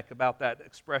messianic about that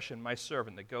expression, my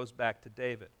servant, that goes back to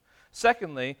David.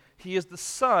 Secondly, he is the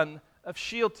son of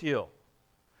Shealtiel.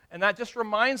 And that just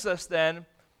reminds us then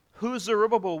who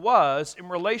Zerubbabel was in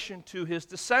relation to his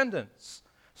descendants.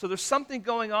 So there's something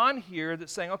going on here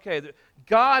that's saying, okay,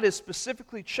 God has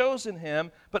specifically chosen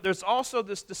him, but there's also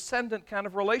this descendant kind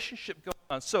of relationship going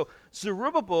on. So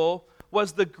Zerubbabel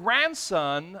was the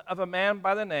grandson of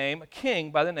a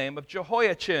king by the name of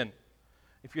Jehoiachin.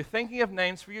 If you're thinking of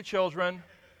names for your children,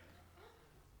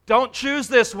 don't choose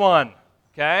this one,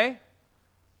 okay?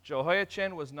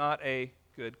 Jehoiachin was not a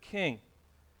good king.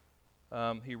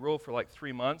 He ruled for like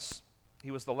 3 months.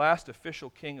 He was the last official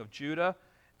king of Judah,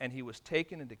 and he was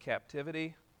taken into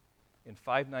captivity in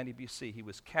 590 BC. He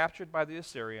was captured by the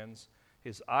Assyrians,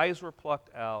 his eyes were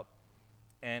plucked out,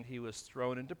 and he was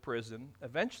thrown into prison.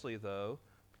 Eventually, though,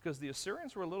 because the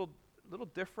Assyrians were a little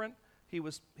different, he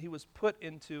was put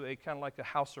into a kind of like a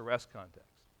house arrest context.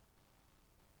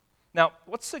 Now,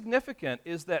 what's significant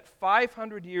is that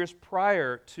 500 years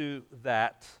prior to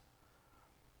that,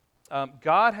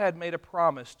 God had made a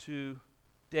promise to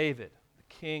David, the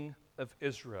king of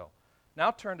Israel. Now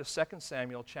turn to 2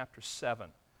 Samuel chapter 7.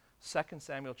 2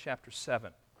 Samuel chapter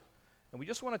 7. And we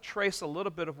just want to trace a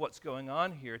little bit of what's going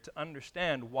on here to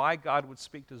understand why God would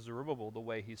speak to Zerubbabel the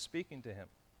way he's speaking to him.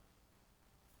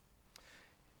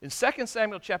 In 2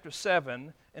 Samuel chapter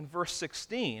 7 and verse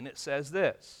 16, it says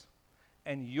this,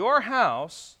 "And your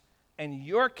house and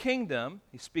your kingdom,"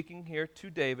 he's speaking here to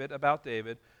David, about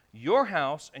David, "your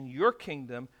house and your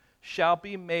kingdom shall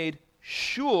be made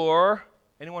sure."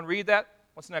 Anyone read that?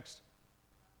 What's next?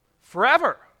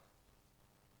 Forever.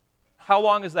 How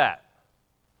long is that?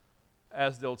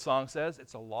 As the old song says,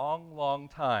 it's a long, long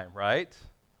time, right?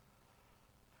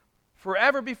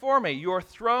 Forever before me. Your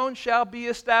throne shall be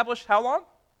established. How long?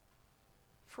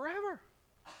 Forever.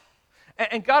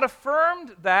 And God affirmed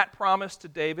that promise to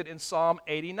David in Psalm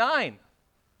 89.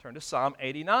 Turn to Psalm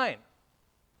 89.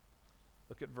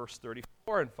 Look at verse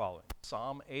 34 and following.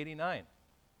 Psalm 89.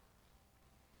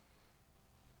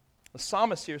 The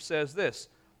psalmist here says this,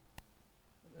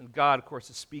 and God, of course,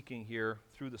 is speaking here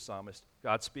through the psalmist.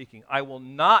 God speaking, "I will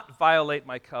not violate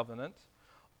my covenant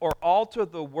or alter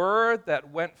the word that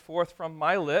went forth from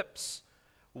my lips.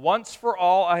 Once for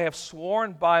all I have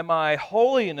sworn by my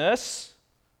holiness."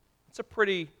 It's a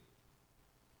pretty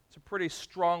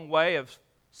strong way of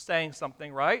saying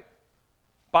something, right?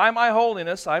 "By my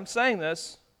holiness, I'm saying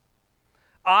this,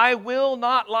 I will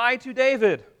not lie to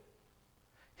David.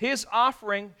 His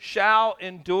offering shall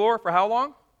endure" for how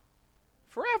long?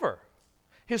 Forever.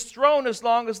 "His throne as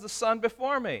long as the sun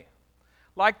before me.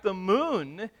 Like the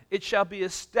moon, it shall be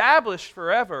established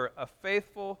forever, a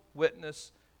faithful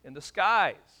witness in the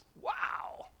skies."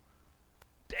 Wow!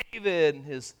 David and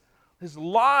his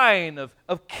line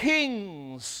of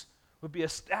kings would be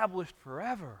established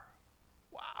forever.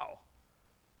 Wow.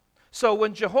 So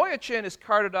when Jehoiachin is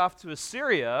carted off to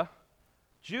Assyria,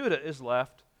 Judah is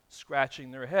left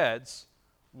scratching their heads,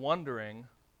 wondering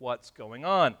what's going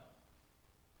on.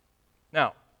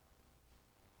 Now,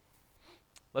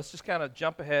 let's just kind of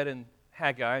jump ahead in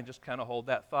Haggai and just kind of hold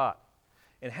that thought.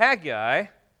 In Haggai,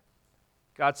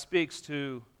 God speaks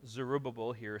to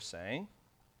Zerubbabel here, saying,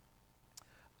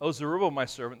 "O Zerubbabel, my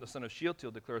servant, the son of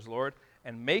Shealtiel, declares the Lord,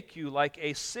 and make you like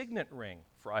a signet ring,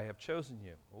 for I have chosen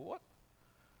you." What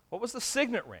was the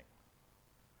signet ring?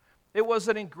 It was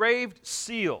an engraved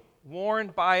seal worn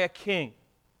by a king.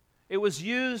 It was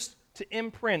used to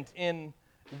imprint in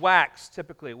wax.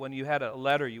 Typically, when you had a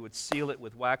letter, you would seal it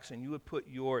with wax, and you would put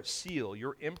your seal,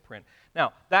 your imprint.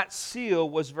 Now, that seal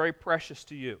was very precious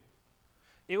to you.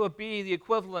 It would be the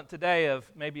equivalent today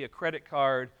of maybe a credit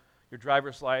card, your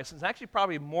driver's license, actually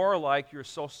probably more like your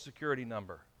Social Security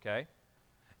number, okay?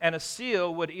 And a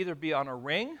seal would either be on a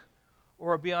ring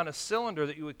or be on a cylinder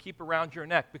that you would keep around your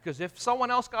neck, because if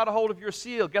someone else got a hold of your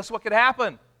seal, guess what could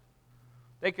happen?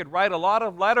 They could write a lot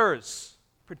of letters,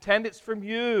 pretend it's from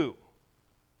you,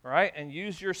 all right, and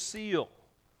use your seal.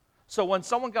 So when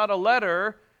someone got a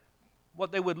letter,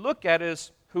 what they would look at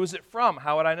is, who's it from?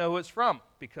 How would I know who it's from?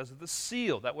 Because of the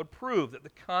seal. That would prove that the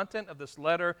content of this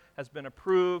letter has been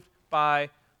approved by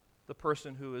the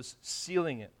person who is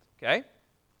sealing it, okay?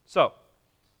 So,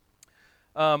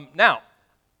 now,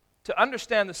 to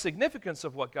understand the significance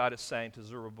of what God is saying to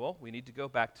Zerubbabel, we need to go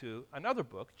back to another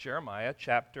book, Jeremiah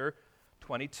chapter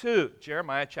 22.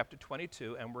 Jeremiah chapter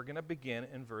 22, and we're going to begin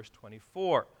in verse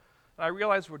 24. And I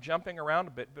realize we're jumping around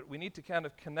a bit, but we need to kind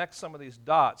of connect some of these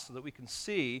dots so that we can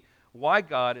see why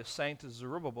God is saying to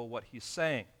Zerubbabel what he's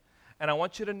saying. And I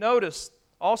want you to notice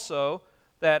also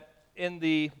that in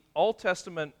the Old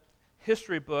Testament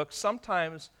history books,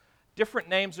 sometimes different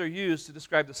names are used to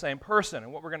describe the same person.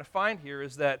 And what we're going to find here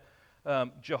is that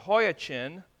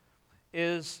Jehoiachin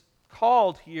is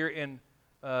called here in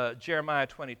Jeremiah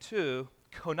 22,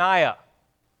 Coniah,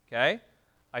 okay?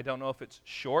 I don't know if it's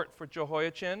short for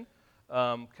Jehoiachin,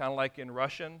 kind of like in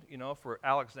Russian, for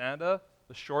Alexander,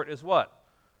 the short is what?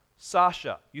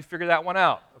 Sasha. You figure that one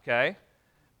out, okay?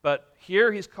 But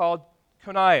here he's called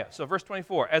Coniah. So verse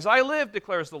 24, "As I live,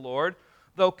 declares the Lord,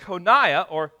 though Coniah,"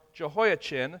 or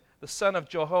Jehoiachin, the son of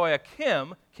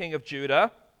Jehoiakim, king of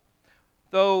Judah,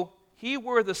 "though he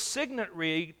were the signet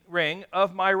ring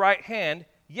of my right hand,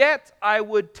 yet I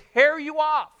would tear you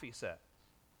off," he said.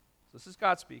 This is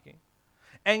God speaking.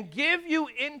 "And give you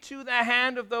into the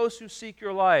hand of those who seek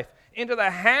your life, into the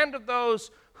hand of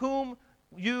those whom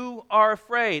you are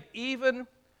afraid, even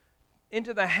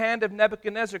into the hand of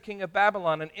Nebuchadnezzar, king of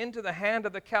Babylon, and into the hand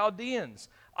of the Chaldeans.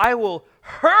 I will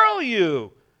hurl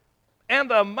you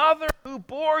and the mother who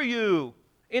bore you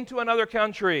into another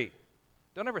country."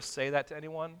 Don't ever say that to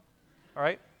anyone, all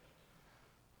right?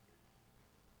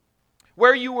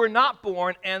 "Where you were not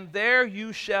born, and there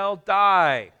you shall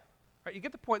die." All right, you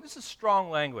get the point. This is strong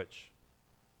language.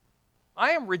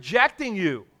 "I am rejecting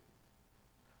you."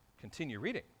 Continue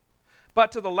reading.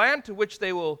 "But to the land to which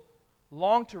they will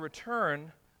long to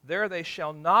return, there they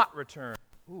shall not return."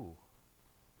 Ooh.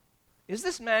 Is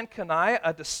this man Coniah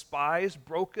a despised,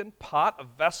 broken pot, a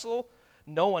vessel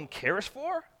no one cares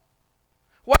for?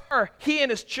 Why are he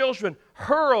and his children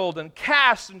hurled and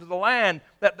cast into the land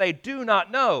that they do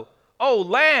not know? Oh,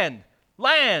 land,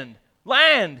 land,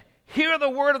 land, hear the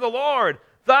word of the Lord.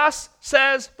 Thus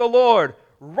says the Lord,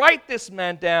 write this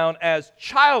man down as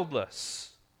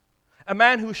childless, a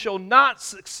man who shall not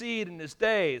succeed in his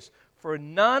days, for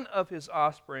none of his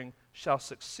offspring shall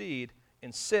succeed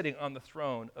in sitting on the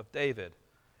throne of David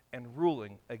and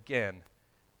ruling again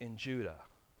in Judah.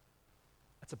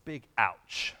 That's a big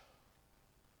ouch.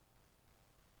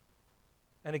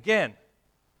 And again,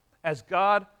 as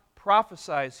God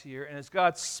prophesies here and as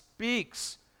God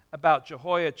speaks about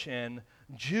Jehoiachin,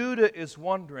 Judah is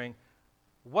wondering,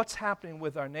 what's happening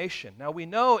with our nation? Now we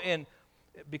know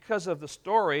because of the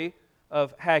story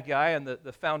of Haggai and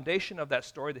the foundation of that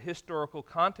story, the historical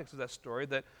context of that story,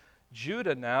 that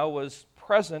Judah now was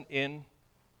present in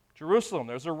Jerusalem.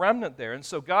 There's a remnant there. And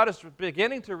so God is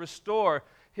beginning to restore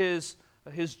his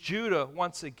Judah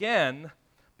once again.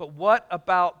 But what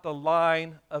about the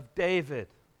line of David?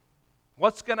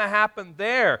 What's going to happen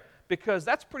there? Because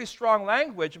that's pretty strong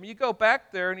language. I mean, you go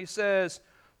back there and he says,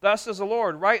 thus says the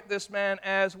Lord, write this man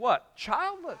as what?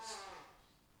 Childless.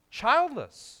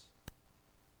 Childless.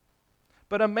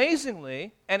 But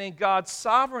amazingly, and in God's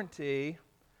sovereignty,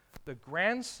 the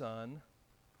grandson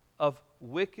of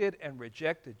wicked and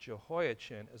rejected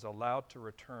Jehoiachin is allowed to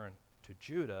return to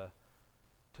Judah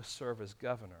to serve as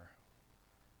governor.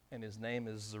 And his name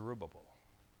is Zerubbabel.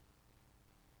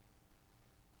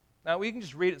 Now, we can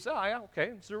just read it and say, oh, yeah,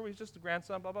 okay, Zerubbabel's just the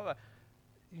grandson, blah, blah, blah.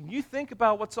 You think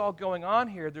about what's all going on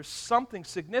here, there's something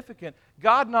significant.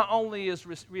 God not only is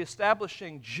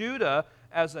reestablishing Judah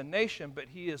as a nation, but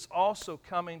he is also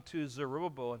coming to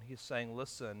Zerubbabel and he's saying,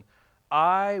 listen,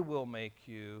 I will make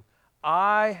you,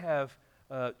 I have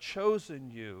chosen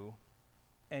you,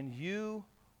 and you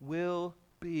will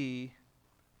be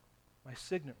my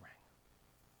signet ring.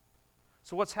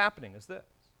 So what's happening is this.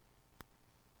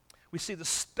 We see the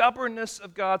stubbornness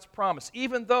of God's promise.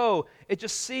 Even though it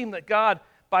just seemed that God,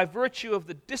 by virtue of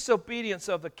the disobedience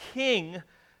of the king,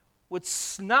 would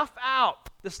snuff out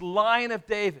this line of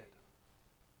David,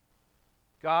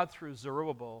 God, through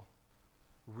Zerubbabel,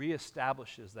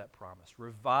 reestablishes that promise,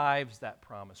 revives that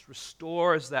promise,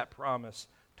 restores that promise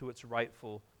to its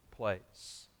rightful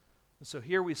place. And so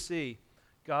here we see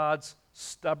God's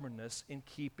stubbornness in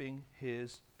keeping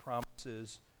his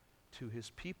promises to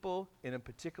his people, and in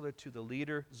particular to the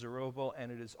leader Zerubbabel,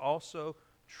 and it is also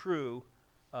true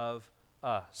of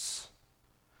us.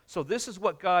 So this is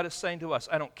what God is saying to us.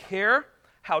 I don't care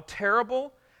how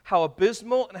terrible, how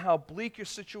abysmal, and how bleak your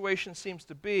situation seems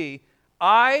to be.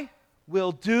 I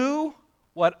will do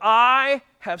what I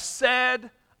have said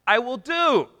I will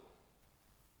do.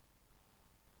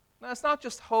 Now, it's not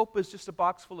just hope is just a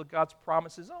box full of God's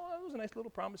promises. Oh, those are nice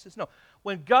little promises. No.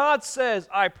 When God says,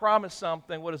 I promise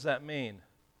something, what does that mean?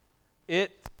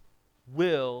 It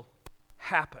will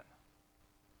happen.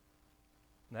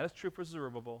 And that is true for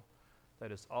Zerubbabel.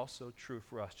 That is also true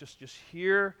for us. Just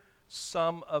hear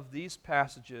some of these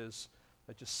passages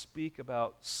that just speak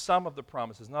about some of the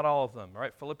promises, not all of them. All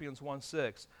right, Philippians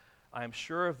 1:6. I am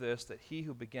sure of this, that he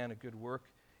who began a good work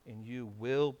in you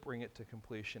will bring it to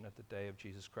completion at the day of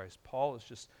Jesus Christ. Paul is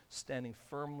just standing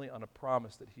firmly on a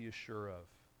promise that he is sure of.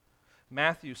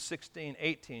 Matthew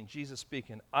 16:18, Jesus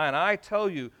speaking, and I tell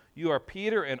you, you are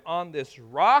Peter, and on this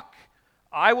rock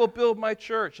I will build my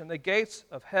church, and the gates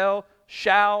of hell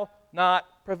shall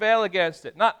not prevail against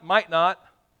it. Not might not,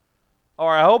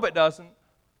 or I hope it doesn't.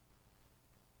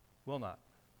 Will not.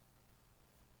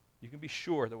 You can be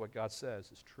sure that what God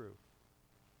says is true.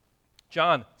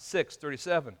 John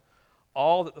 6:37,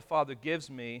 all that the Father gives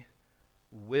me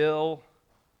will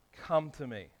come to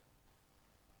me.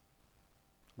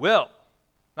 Will,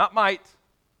 not might,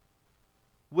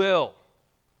 will.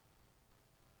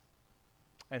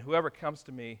 And whoever comes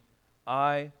to me,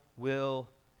 I will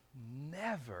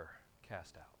never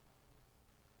cast out.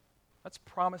 That's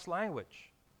promised language.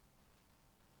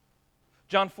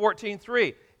 John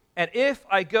 14:3, and if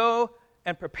I go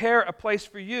and prepare a place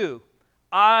for you,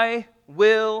 I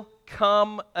will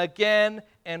come again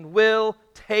and will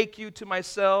take you to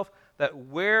myself, that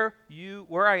where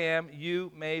I am, you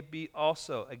may be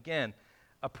also. Again,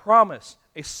 a promise,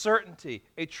 a certainty,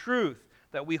 a truth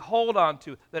that we hold on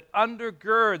to, that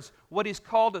undergirds what he's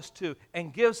called us to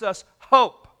and gives us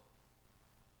hope.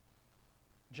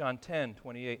 John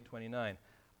 10:28-29.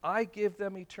 I give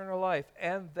them eternal life,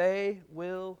 and they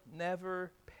will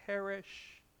never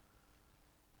perish.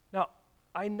 Now,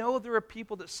 I know there are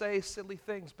people that say silly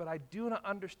things, but I do not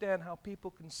understand how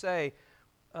people can say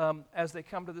as they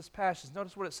come to this passage.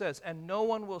 Notice what it says, and no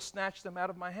one will snatch them out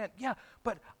of my hand. Yeah,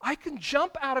 but I can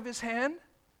jump out of his hand.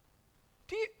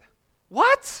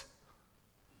 What?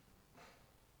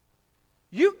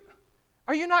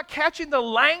 Are you not catching the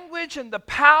language and the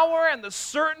power and the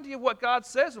certainty of what God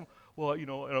says? And, well,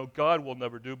 God will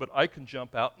never do, but I can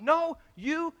jump out. No,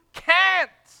 you can't.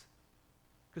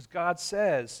 Because God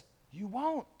says you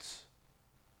won't.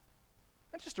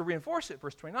 And just to reinforce it,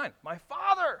 verse 29, my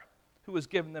Father who has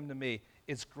given them to me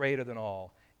is greater than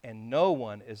all, and no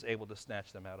one is able to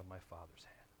snatch them out of my Father's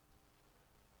hand.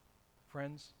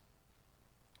 Friends,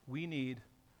 we need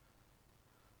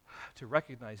to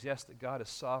recognize, yes, that God is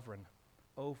sovereign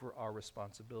over our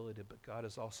responsibility, but God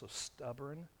is also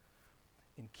stubborn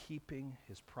in keeping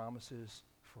his promises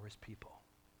for his people.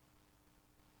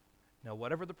 Now,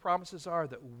 whatever the promises are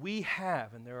that we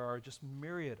have, and there are just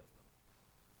myriad of them,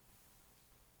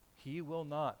 he will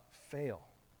not fail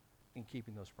in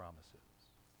keeping those promises.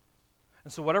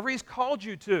 And so whatever he's called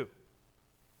you to,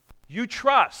 you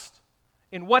trust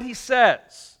in what he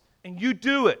says, and you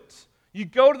do it. You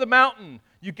go to the mountain,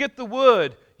 you get the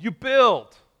wood, you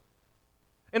build.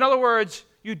 In other words,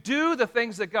 you do the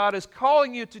things that God is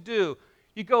calling you to do.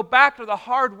 You go back to the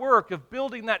hard work of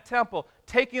building that temple,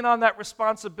 taking on that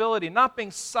responsibility, not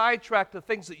being sidetracked to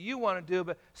things that you want to do,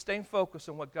 but staying focused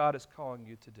on what God is calling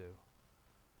you to do.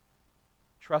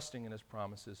 Trusting in his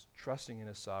promises, trusting in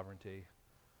his sovereignty,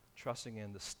 trusting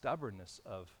in the stubbornness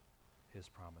of his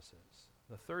promises.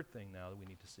 The third thing now that we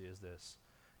need to see is this: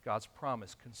 God's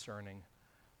promise concerning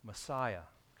Messiah.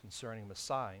 Concerning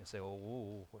Messiah. You say,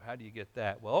 well, how do you get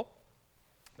that? Well,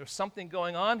 there's something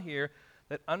going on here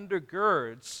that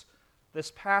undergirds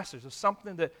this passage. There's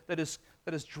something that is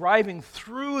driving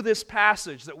through this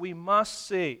passage that we must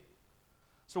see.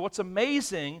 So what's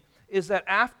amazing is that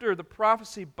after the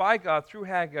prophecy by God through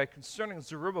Haggai concerning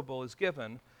Zerubbabel is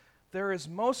given, there is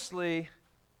mostly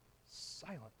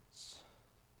silence.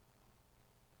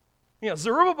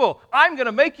 Zerubbabel, I'm going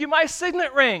to make you my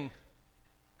signet ring.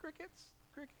 Crickets.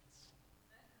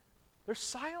 There's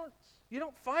silence. You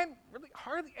don't find really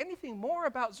hardly anything more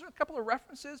about Zerubbabel. A couple of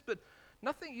references, but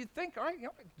nothing. You'd think, all right,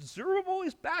 Zerubbabel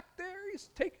is back there. He's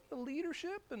taking the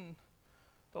leadership, and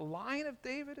the line of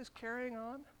David is carrying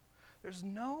on. There's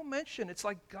no mention. It's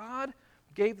like God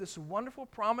gave this wonderful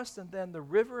promise, and then the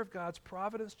river of God's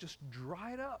providence just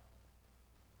dried up.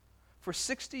 For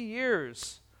 60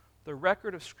 years, the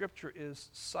record of Scripture is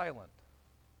silent.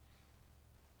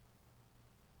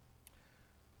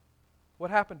 What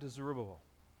happened to Zerubbabel?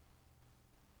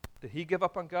 Did he give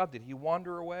up on God? Did he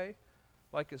wander away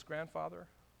like his grandfather?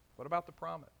 What about the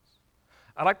promise?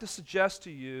 I'd like to suggest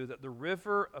to you that the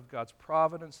river of God's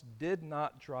providence did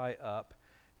not dry up.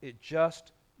 It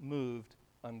just moved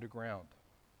underground.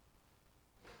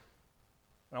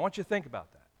 And I want you to think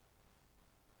about that.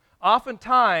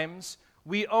 Oftentimes,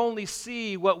 we only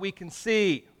see what we can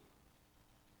see.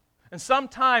 And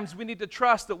sometimes we need to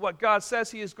trust that what God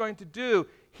says he is going to do,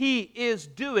 he is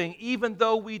doing, even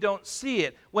though we don't see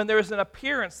it. When there is an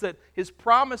appearance that his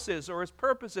promises or his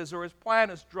purposes or his plan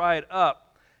is dried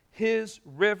up, his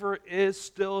river is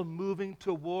still moving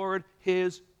toward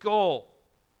his goal.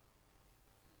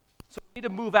 So we need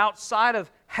to move outside of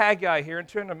Haggai here and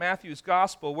turn to Matthew's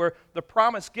gospel, where the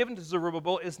promise given to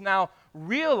Zerubbabel is now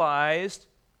realized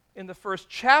in the first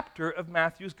chapter of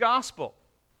Matthew's gospel.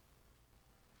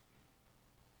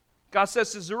 God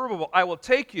says to Zerubbabel, I will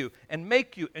take you and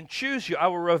make you and choose you. I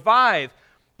will revive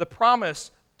the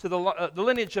promise to the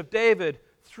lineage of David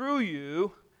through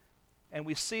you. And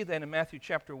we see then in Matthew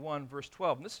chapter 1, verse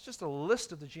 12. And this is just a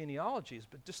list of the genealogies,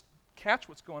 but just catch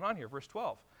what's going on here. Verse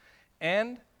 12.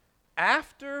 And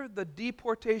after the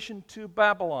deportation to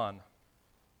Babylon,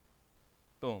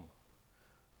 boom,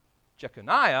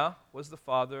 Jeconiah was the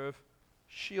father of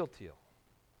Shealtiel.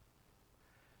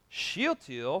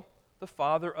 Shealtiel, the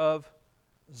father of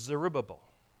Zerubbabel.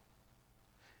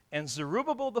 And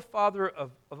Zerubbabel, the father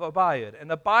of Abiud.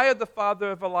 And Abiud, the father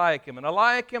of Eliakim. And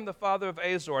Eliakim, the father of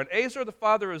Azor. And Azor, the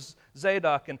father of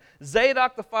Zadok. And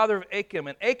Zadok, the father of Achim.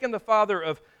 And Achim, the father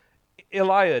of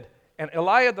Eliud. And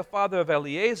Eliud, the father of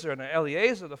Eleazar. And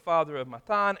Eleazar, the father of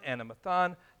Matan. And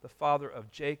Matan, the father of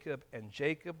Jacob. And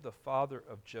Jacob, the father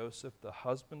of Joseph, the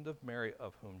husband of Mary,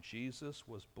 of whom Jesus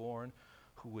was born,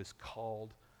 who is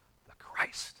called the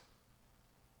Christ.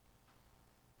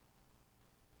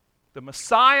 The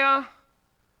Messiah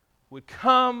would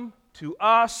come to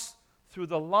us through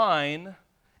the line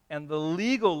and the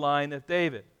legal line of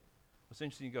David. It's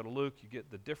interesting, you go to Luke, you get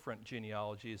the different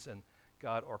genealogies, and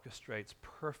God orchestrates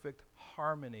perfect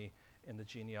harmony in the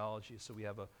genealogy. So we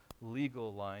have a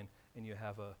legal line, and you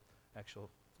have a actual,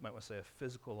 you might want to say, a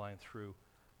physical line through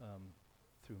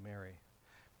through Mary.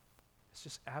 It's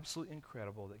just absolutely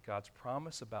incredible that God's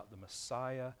promise about the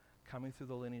Messiah coming through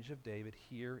the lineage of David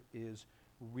here is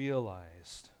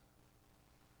realized.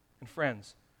 And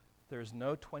friends, there is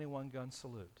no 21-gun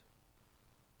salute.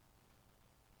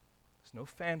 There's no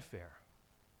fanfare.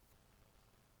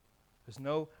 There's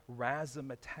no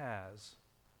razzmatazz,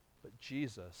 but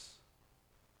Jesus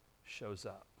shows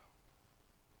up.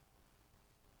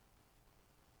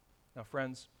 Now,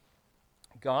 friends,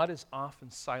 God is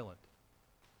often silent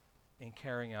in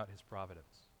carrying out his providence.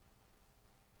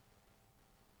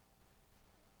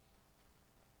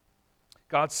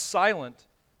 God's silent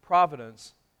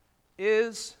providence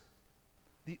is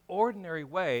the ordinary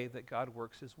way that God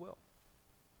works his will.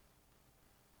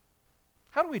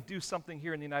 How do we do something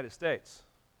here in the United States?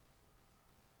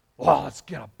 Well, let's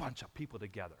get a bunch of people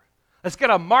together. Let's get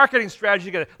a marketing strategy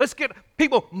together. Let's get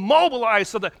people mobilized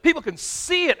so that people can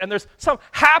see it, and there's some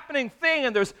happening thing,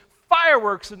 and there's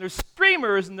fireworks, and there's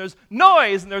streamers, and there's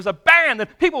noise, and there's a band,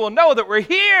 and people will know that we're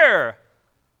here.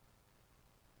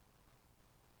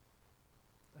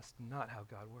 That's not how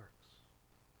God works.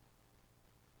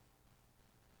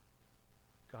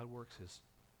 God works his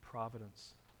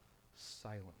providence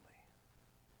silently.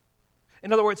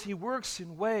 In other words, he works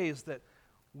in ways that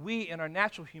we in our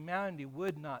natural humanity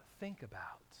would not think about.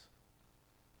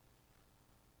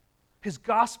 His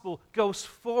gospel goes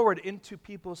forward into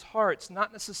people's hearts,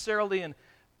 not necessarily in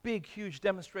big, huge,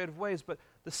 demonstrative ways, but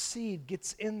the seed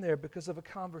gets in there because of a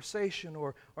conversation,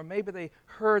 or maybe they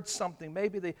heard something,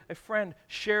 maybe a friend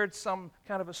shared some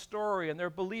kind of a story and they're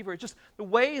a believer. Just the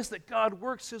ways that God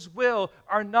works his will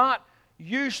are not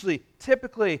usually,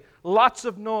 typically, lots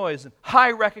of noise and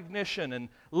high recognition and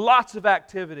lots of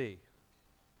activity.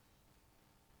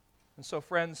 And so,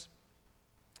 friends,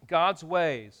 God's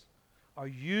ways are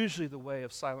usually the way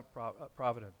of silent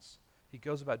providence. He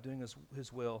goes about doing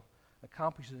his will,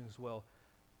 accomplishing his will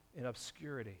in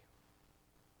obscurity.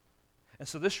 And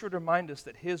so this should remind us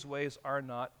that his ways are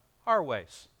not our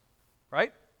ways,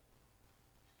 right?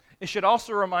 It should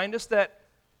also remind us that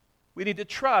we need to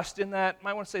trust in that, I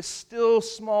might want to say, still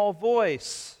small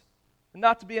voice, and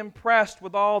not to be impressed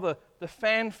with all the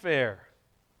fanfare.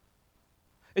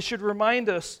 It should remind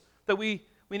us that we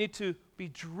need to be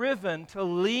driven to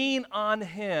lean on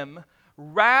him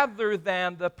rather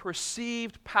than the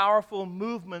perceived powerful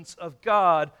movements of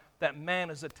God that man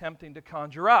is attempting to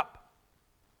conjure up.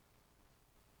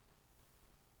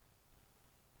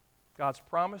 God's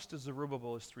promise to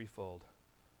Zerubbabel is threefold.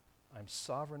 I'm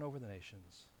sovereign over the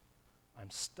nations, I'm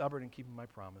stubborn in keeping my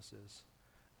promises,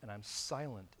 and I'm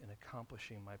silent in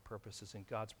accomplishing my purposes. And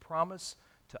God's promise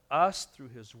to us through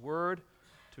his word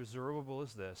to Zerubbabel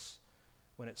is this: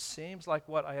 when it seems like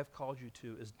what I have called you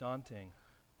to is daunting,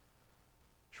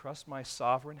 trust my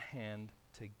sovereign hand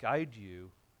to guide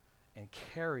you and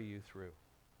carry you through.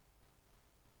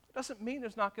 It doesn't mean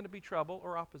there's not going to be trouble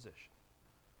or opposition.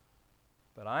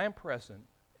 But I am present,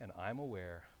 and I'm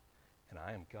aware, and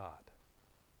I am God.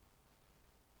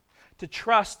 To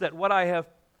trust that what I have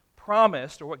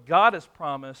promised, or what God has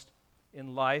promised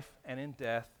in life and in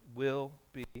death, will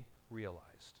be realized.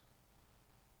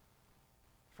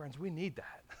 Friends, we need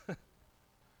that.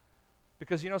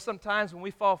 Because, sometimes when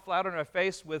we fall flat on our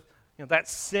face with, that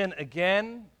sin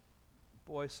again,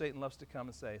 boy, Satan loves to come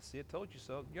and say, see, I told you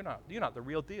so. You're not the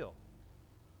real deal.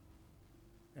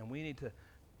 And we need to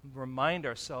remind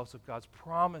ourselves of God's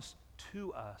promise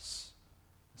to us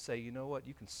and say, you know what,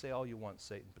 you can say all you want,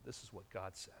 Satan, but this is what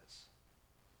God says.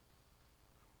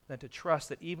 Then to trust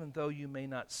that even though you may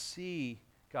not see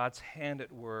God's hand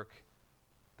at work,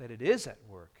 that it is at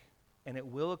work, and it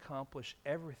will accomplish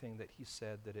everything that he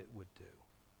said that it would do.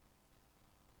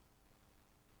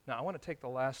 Now, I want to take the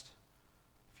last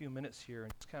few minutes here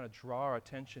and just kind of draw our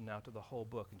attention now to the whole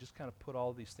book and just kind of put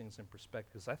all these things in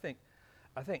perspective, because I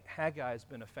think Haggai has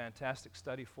been a fantastic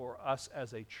study for us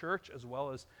as a church as well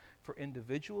as for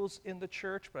individuals in the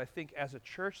church, but I think as a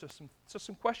church there's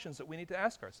some questions that we need to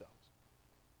ask ourselves.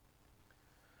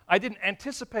 I didn't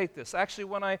anticipate this. Actually,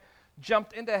 when I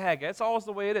jumped into Haggai, it's always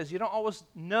the way it is. You don't always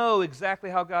know exactly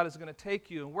how God is going to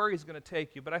take you and where he's going to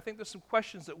take you, but I think there's some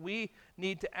questions that we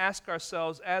need to ask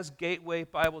ourselves as Gateway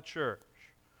Bible Church.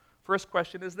 First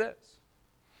question is this: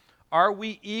 are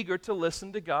we eager to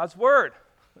listen to God's word?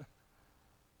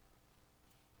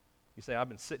 You say, I've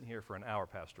been sitting here for an hour,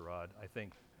 Pastor Rod. I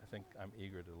think I'm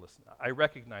eager to listen. I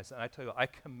recognize that, and I tell you, I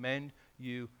commend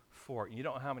you for it. You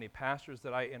don't know how many pastors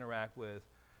that I interact with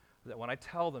that when I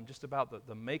tell them just about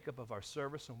the makeup of our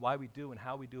service and why we do and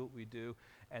how we do what we do,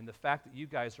 and the fact that you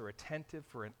guys are attentive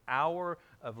for an hour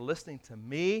of listening to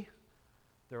me,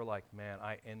 they're like, man,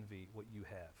 I envy what you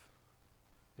have.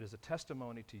 It is a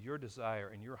testimony to your desire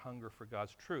and your hunger for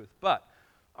God's truth. But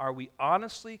are we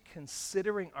honestly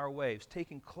considering our ways,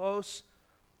 taking close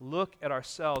look at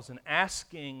ourselves and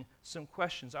asking some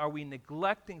questions? Are we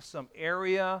neglecting some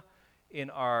area in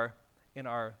our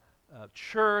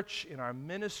church, in our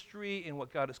ministry, in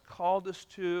what God has called us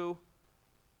to?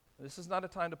 This is not a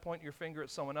time to point your finger at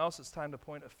someone else. It's time to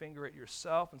point a finger at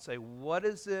yourself and say, what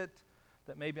is it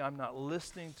that maybe I'm not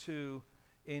listening to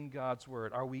in God's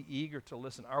Word? Are we eager to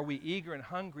listen? Are we eager and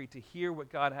hungry to hear what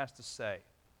God has to say?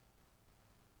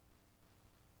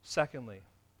 Secondly,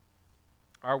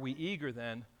 are we eager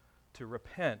then to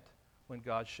repent when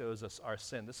God shows us our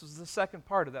sin? This is the second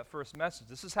part of that first message.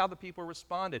 This is how the people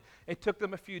responded. It took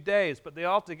them a few days, but they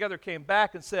all together came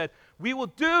back and said, we will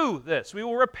do this. We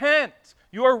will repent.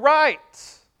 You are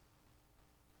right.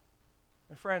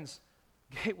 And friends,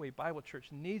 Gateway Bible Church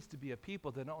needs to be a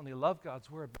people that not only love God's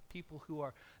Word, but people who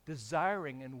are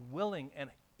desiring and willing and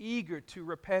eager to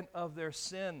repent of their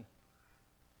sin.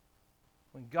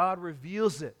 When God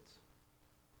reveals it,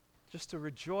 just to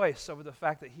rejoice over the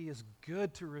fact that He is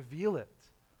good to reveal it,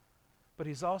 but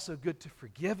He's also good to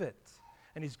forgive it,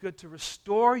 and He's good to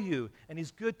restore you, and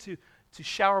He's good to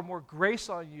shower more grace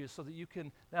on you so that you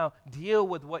can now deal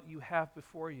with what you have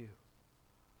before you.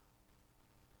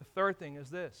 The third thing is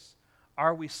this: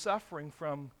 are we suffering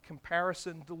from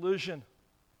comparison delusion?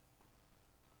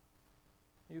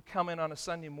 You come in on a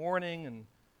Sunday morning and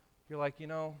you're like,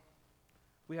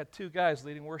 we had 2 guys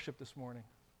leading worship this morning.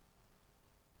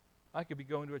 I could be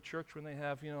going to a church when they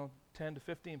have, 10 to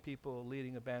 15 people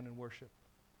leading a band in worship.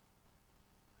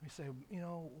 We say,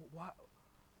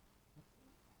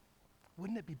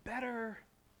 wouldn't it be better?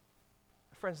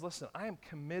 Friends, listen, I am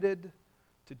committed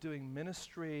to doing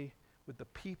ministry with the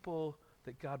people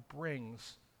that God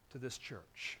brings to this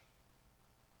church.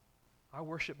 Our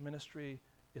worship ministry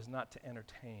is not to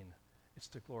entertain, it's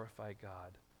to glorify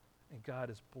God. And God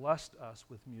has blessed us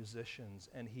with musicians,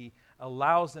 and He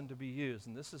allows them to be used.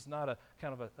 And this is not a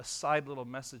kind of a side little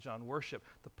message on worship.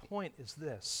 The point is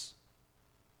this: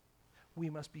 we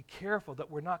must be careful that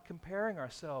we're not comparing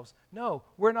ourselves. No,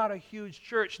 we're not a huge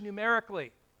church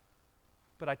numerically.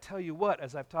 But I tell you what,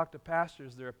 as I've talked to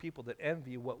pastors, there are people that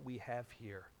envy what we have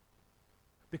here,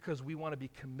 because we want to be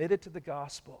committed to the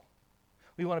gospel.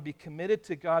 We want to be committed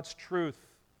to God's truth.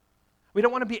 We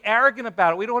don't want to be arrogant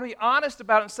about it. We don't want to be honest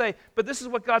about it and say, but this is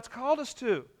what God's called us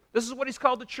to. This is what He's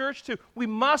called the church to. We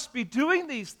must be doing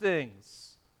these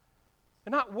things.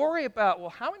 And not worry about, well,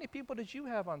 how many people did you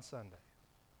have on Sunday?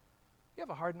 You have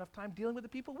a hard enough time dealing with the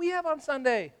people we have on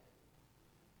Sunday.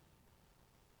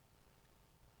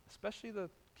 Especially the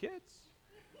kids.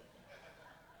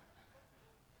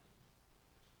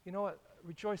 You know what?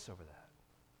 Rejoice over that.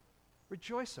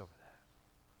 Rejoice over that.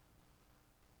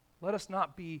 Let us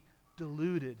not be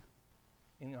deluded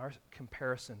in our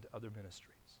comparison to other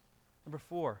ministries. Number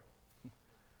 4,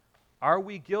 are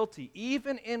we guilty,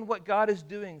 even in what God is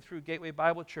doing through Gateway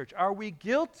Bible Church, are we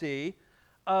guilty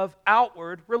of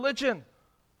outward religion?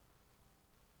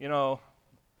 I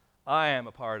am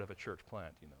a part of a church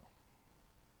plant,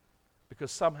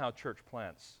 because somehow church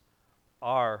plants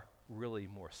are really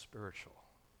more spiritual.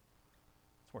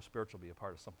 It's more spiritual to be a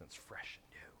part of something that's fresh and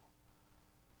new.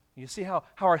 You see how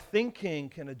our thinking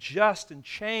can adjust and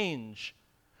change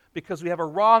because we have a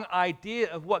wrong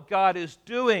idea of what God is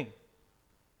doing.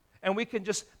 And we can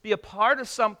just be a part of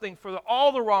something for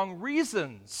all the wrong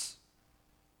reasons.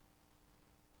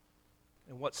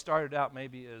 And what started out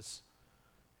maybe as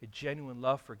a genuine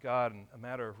love for God and a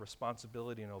matter of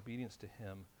responsibility and obedience to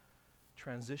Him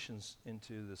transitions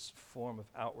into this form of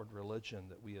outward religion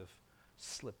that we have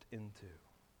slipped into.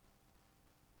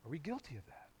 Are we guilty of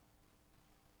that?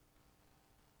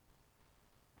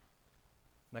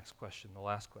 Next question, the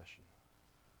last question.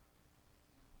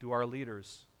 Do our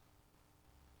leaders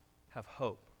have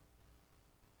hope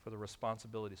for the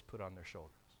responsibilities put on their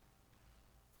shoulders?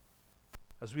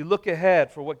 As we look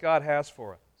ahead for what God has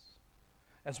for us,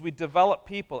 as we develop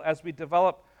people, as we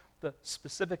develop the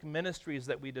specific ministries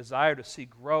that we desire to see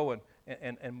grow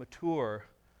and mature,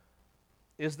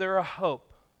 is there a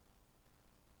hope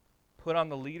put on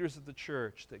the leaders of the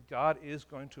church that God is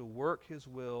going to work His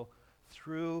will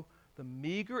through the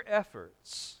meager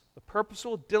efforts, the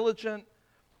purposeful, diligent,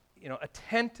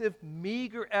 attentive,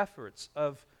 meager efforts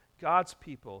of God's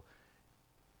people?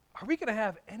 Are we going to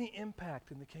have any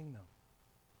impact in the kingdom?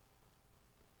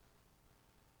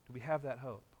 Do we have that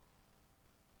hope?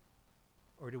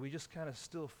 Or do we just kind of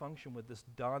still function with this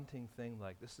daunting thing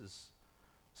like this is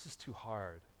too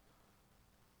hard?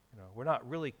 We're not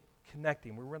really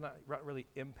connecting. We're not really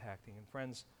impacting. And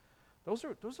friends, those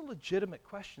are legitimate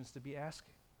questions to be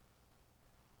asking.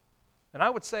 And I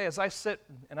would say, as I sit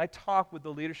and I talk with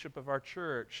the leadership of our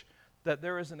church, that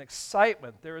there is an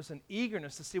excitement, there is an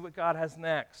eagerness to see what God has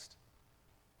next.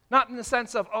 Not in the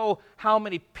sense of, oh, how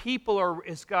many people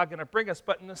is God going to bring us,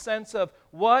 but in the sense of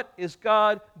what is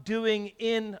God doing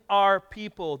in our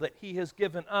people that He has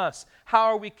given us? How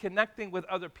are we connecting with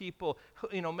other people?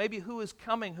 Maybe who is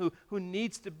coming, who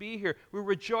needs to be here? We're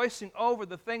rejoicing over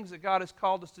the things that God has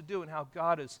called us to do and how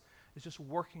God is just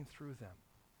working through them.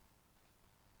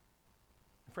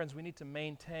 And friends, we need to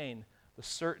maintain the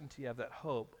certainty of that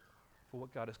hope for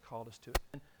what God has called us to.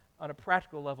 And on a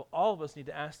practical level, all of us need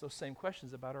to ask those same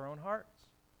questions about our own hearts.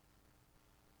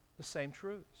 The same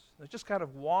truths. It's just kind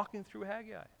of walking through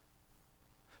Haggai.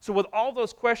 So with all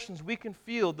those questions, we can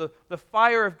feel the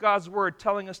fire of God's word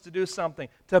telling us to do something.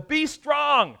 To be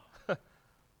strong.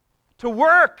 To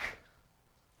work.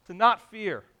 To not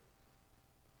fear.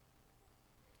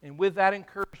 And with that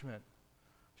encouragement,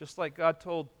 just like God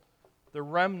told the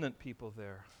remnant people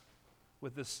there,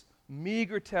 with this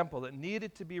meager temple that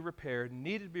needed to be repaired,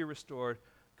 needed to be restored,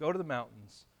 go to the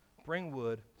mountains, bring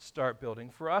wood, start building.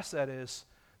 For us, that is,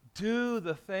 do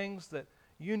the things that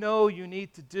you know you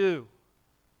need to do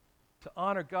to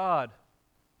honor God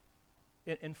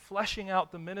in fleshing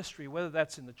out the ministry, whether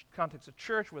that's in the context of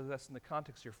church, whether that's in the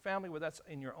context of your family, whether that's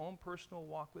in your own personal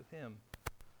walk with Him.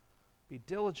 Be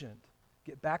diligent.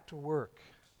 Get back to work.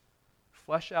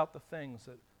 Flesh out the things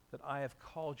that I have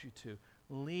called you to.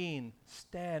 Lean,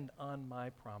 stand on my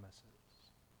promises.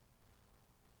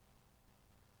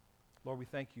 Lord, we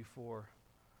thank you for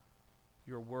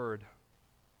your word.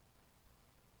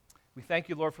 We thank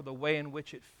you, Lord, for the way in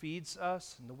which it feeds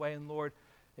us and the way in, Lord,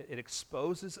 it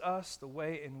exposes us, the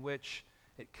way in which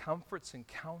it comforts and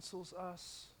counsels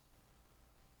us.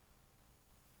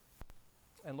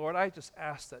 And Lord, I just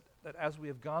ask that as we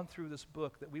have gone through this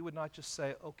book, that we would not just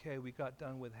say, okay, we got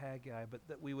done with Haggai, but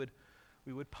that we would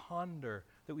ponder,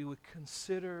 that we would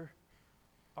consider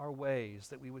our ways,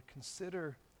 that we would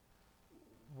consider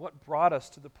what brought us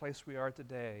to the place we are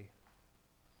today,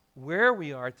 where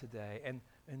we are today,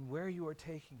 and where you are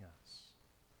taking us.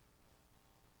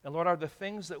 And Lord, are there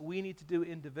things that we need to do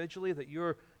individually that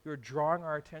you're drawing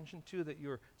our attention to, that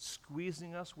you're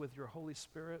squeezing us with your Holy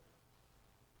Spirit?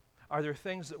 Are there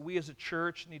things that we as a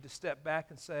church need to step back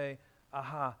and say,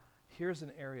 aha, here's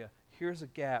an area, here's a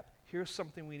gap, here's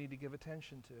something we need to give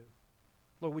attention to?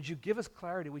 Lord, would you give us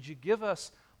clarity? Would you give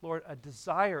us, Lord, a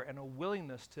desire and a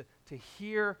willingness to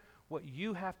hear what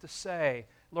you have to say?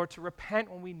 Lord, to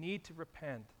repent when we need to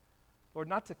repent. Lord,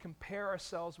 not to compare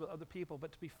ourselves with other people,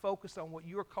 but to be focused on what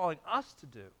you are calling us to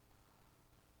do.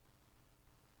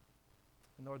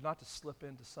 And Lord, not to slip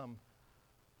into some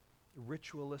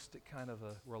ritualistic kind of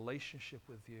a relationship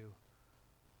with you,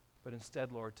 but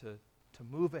instead, Lord, to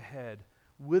move ahead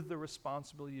with the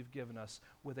responsibility you've given us,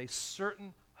 with a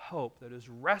certain hope that is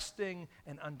resting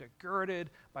and undergirded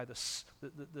by the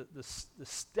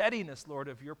steadiness, Lord,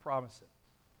 of your promises.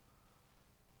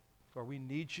 Lord, we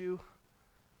need you.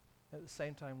 At the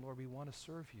same time, Lord, we want to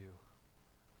serve you.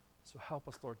 So help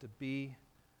us, Lord, to be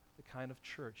the kind of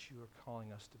church you are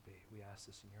calling us to be. We ask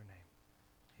this in your name.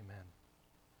 Amen.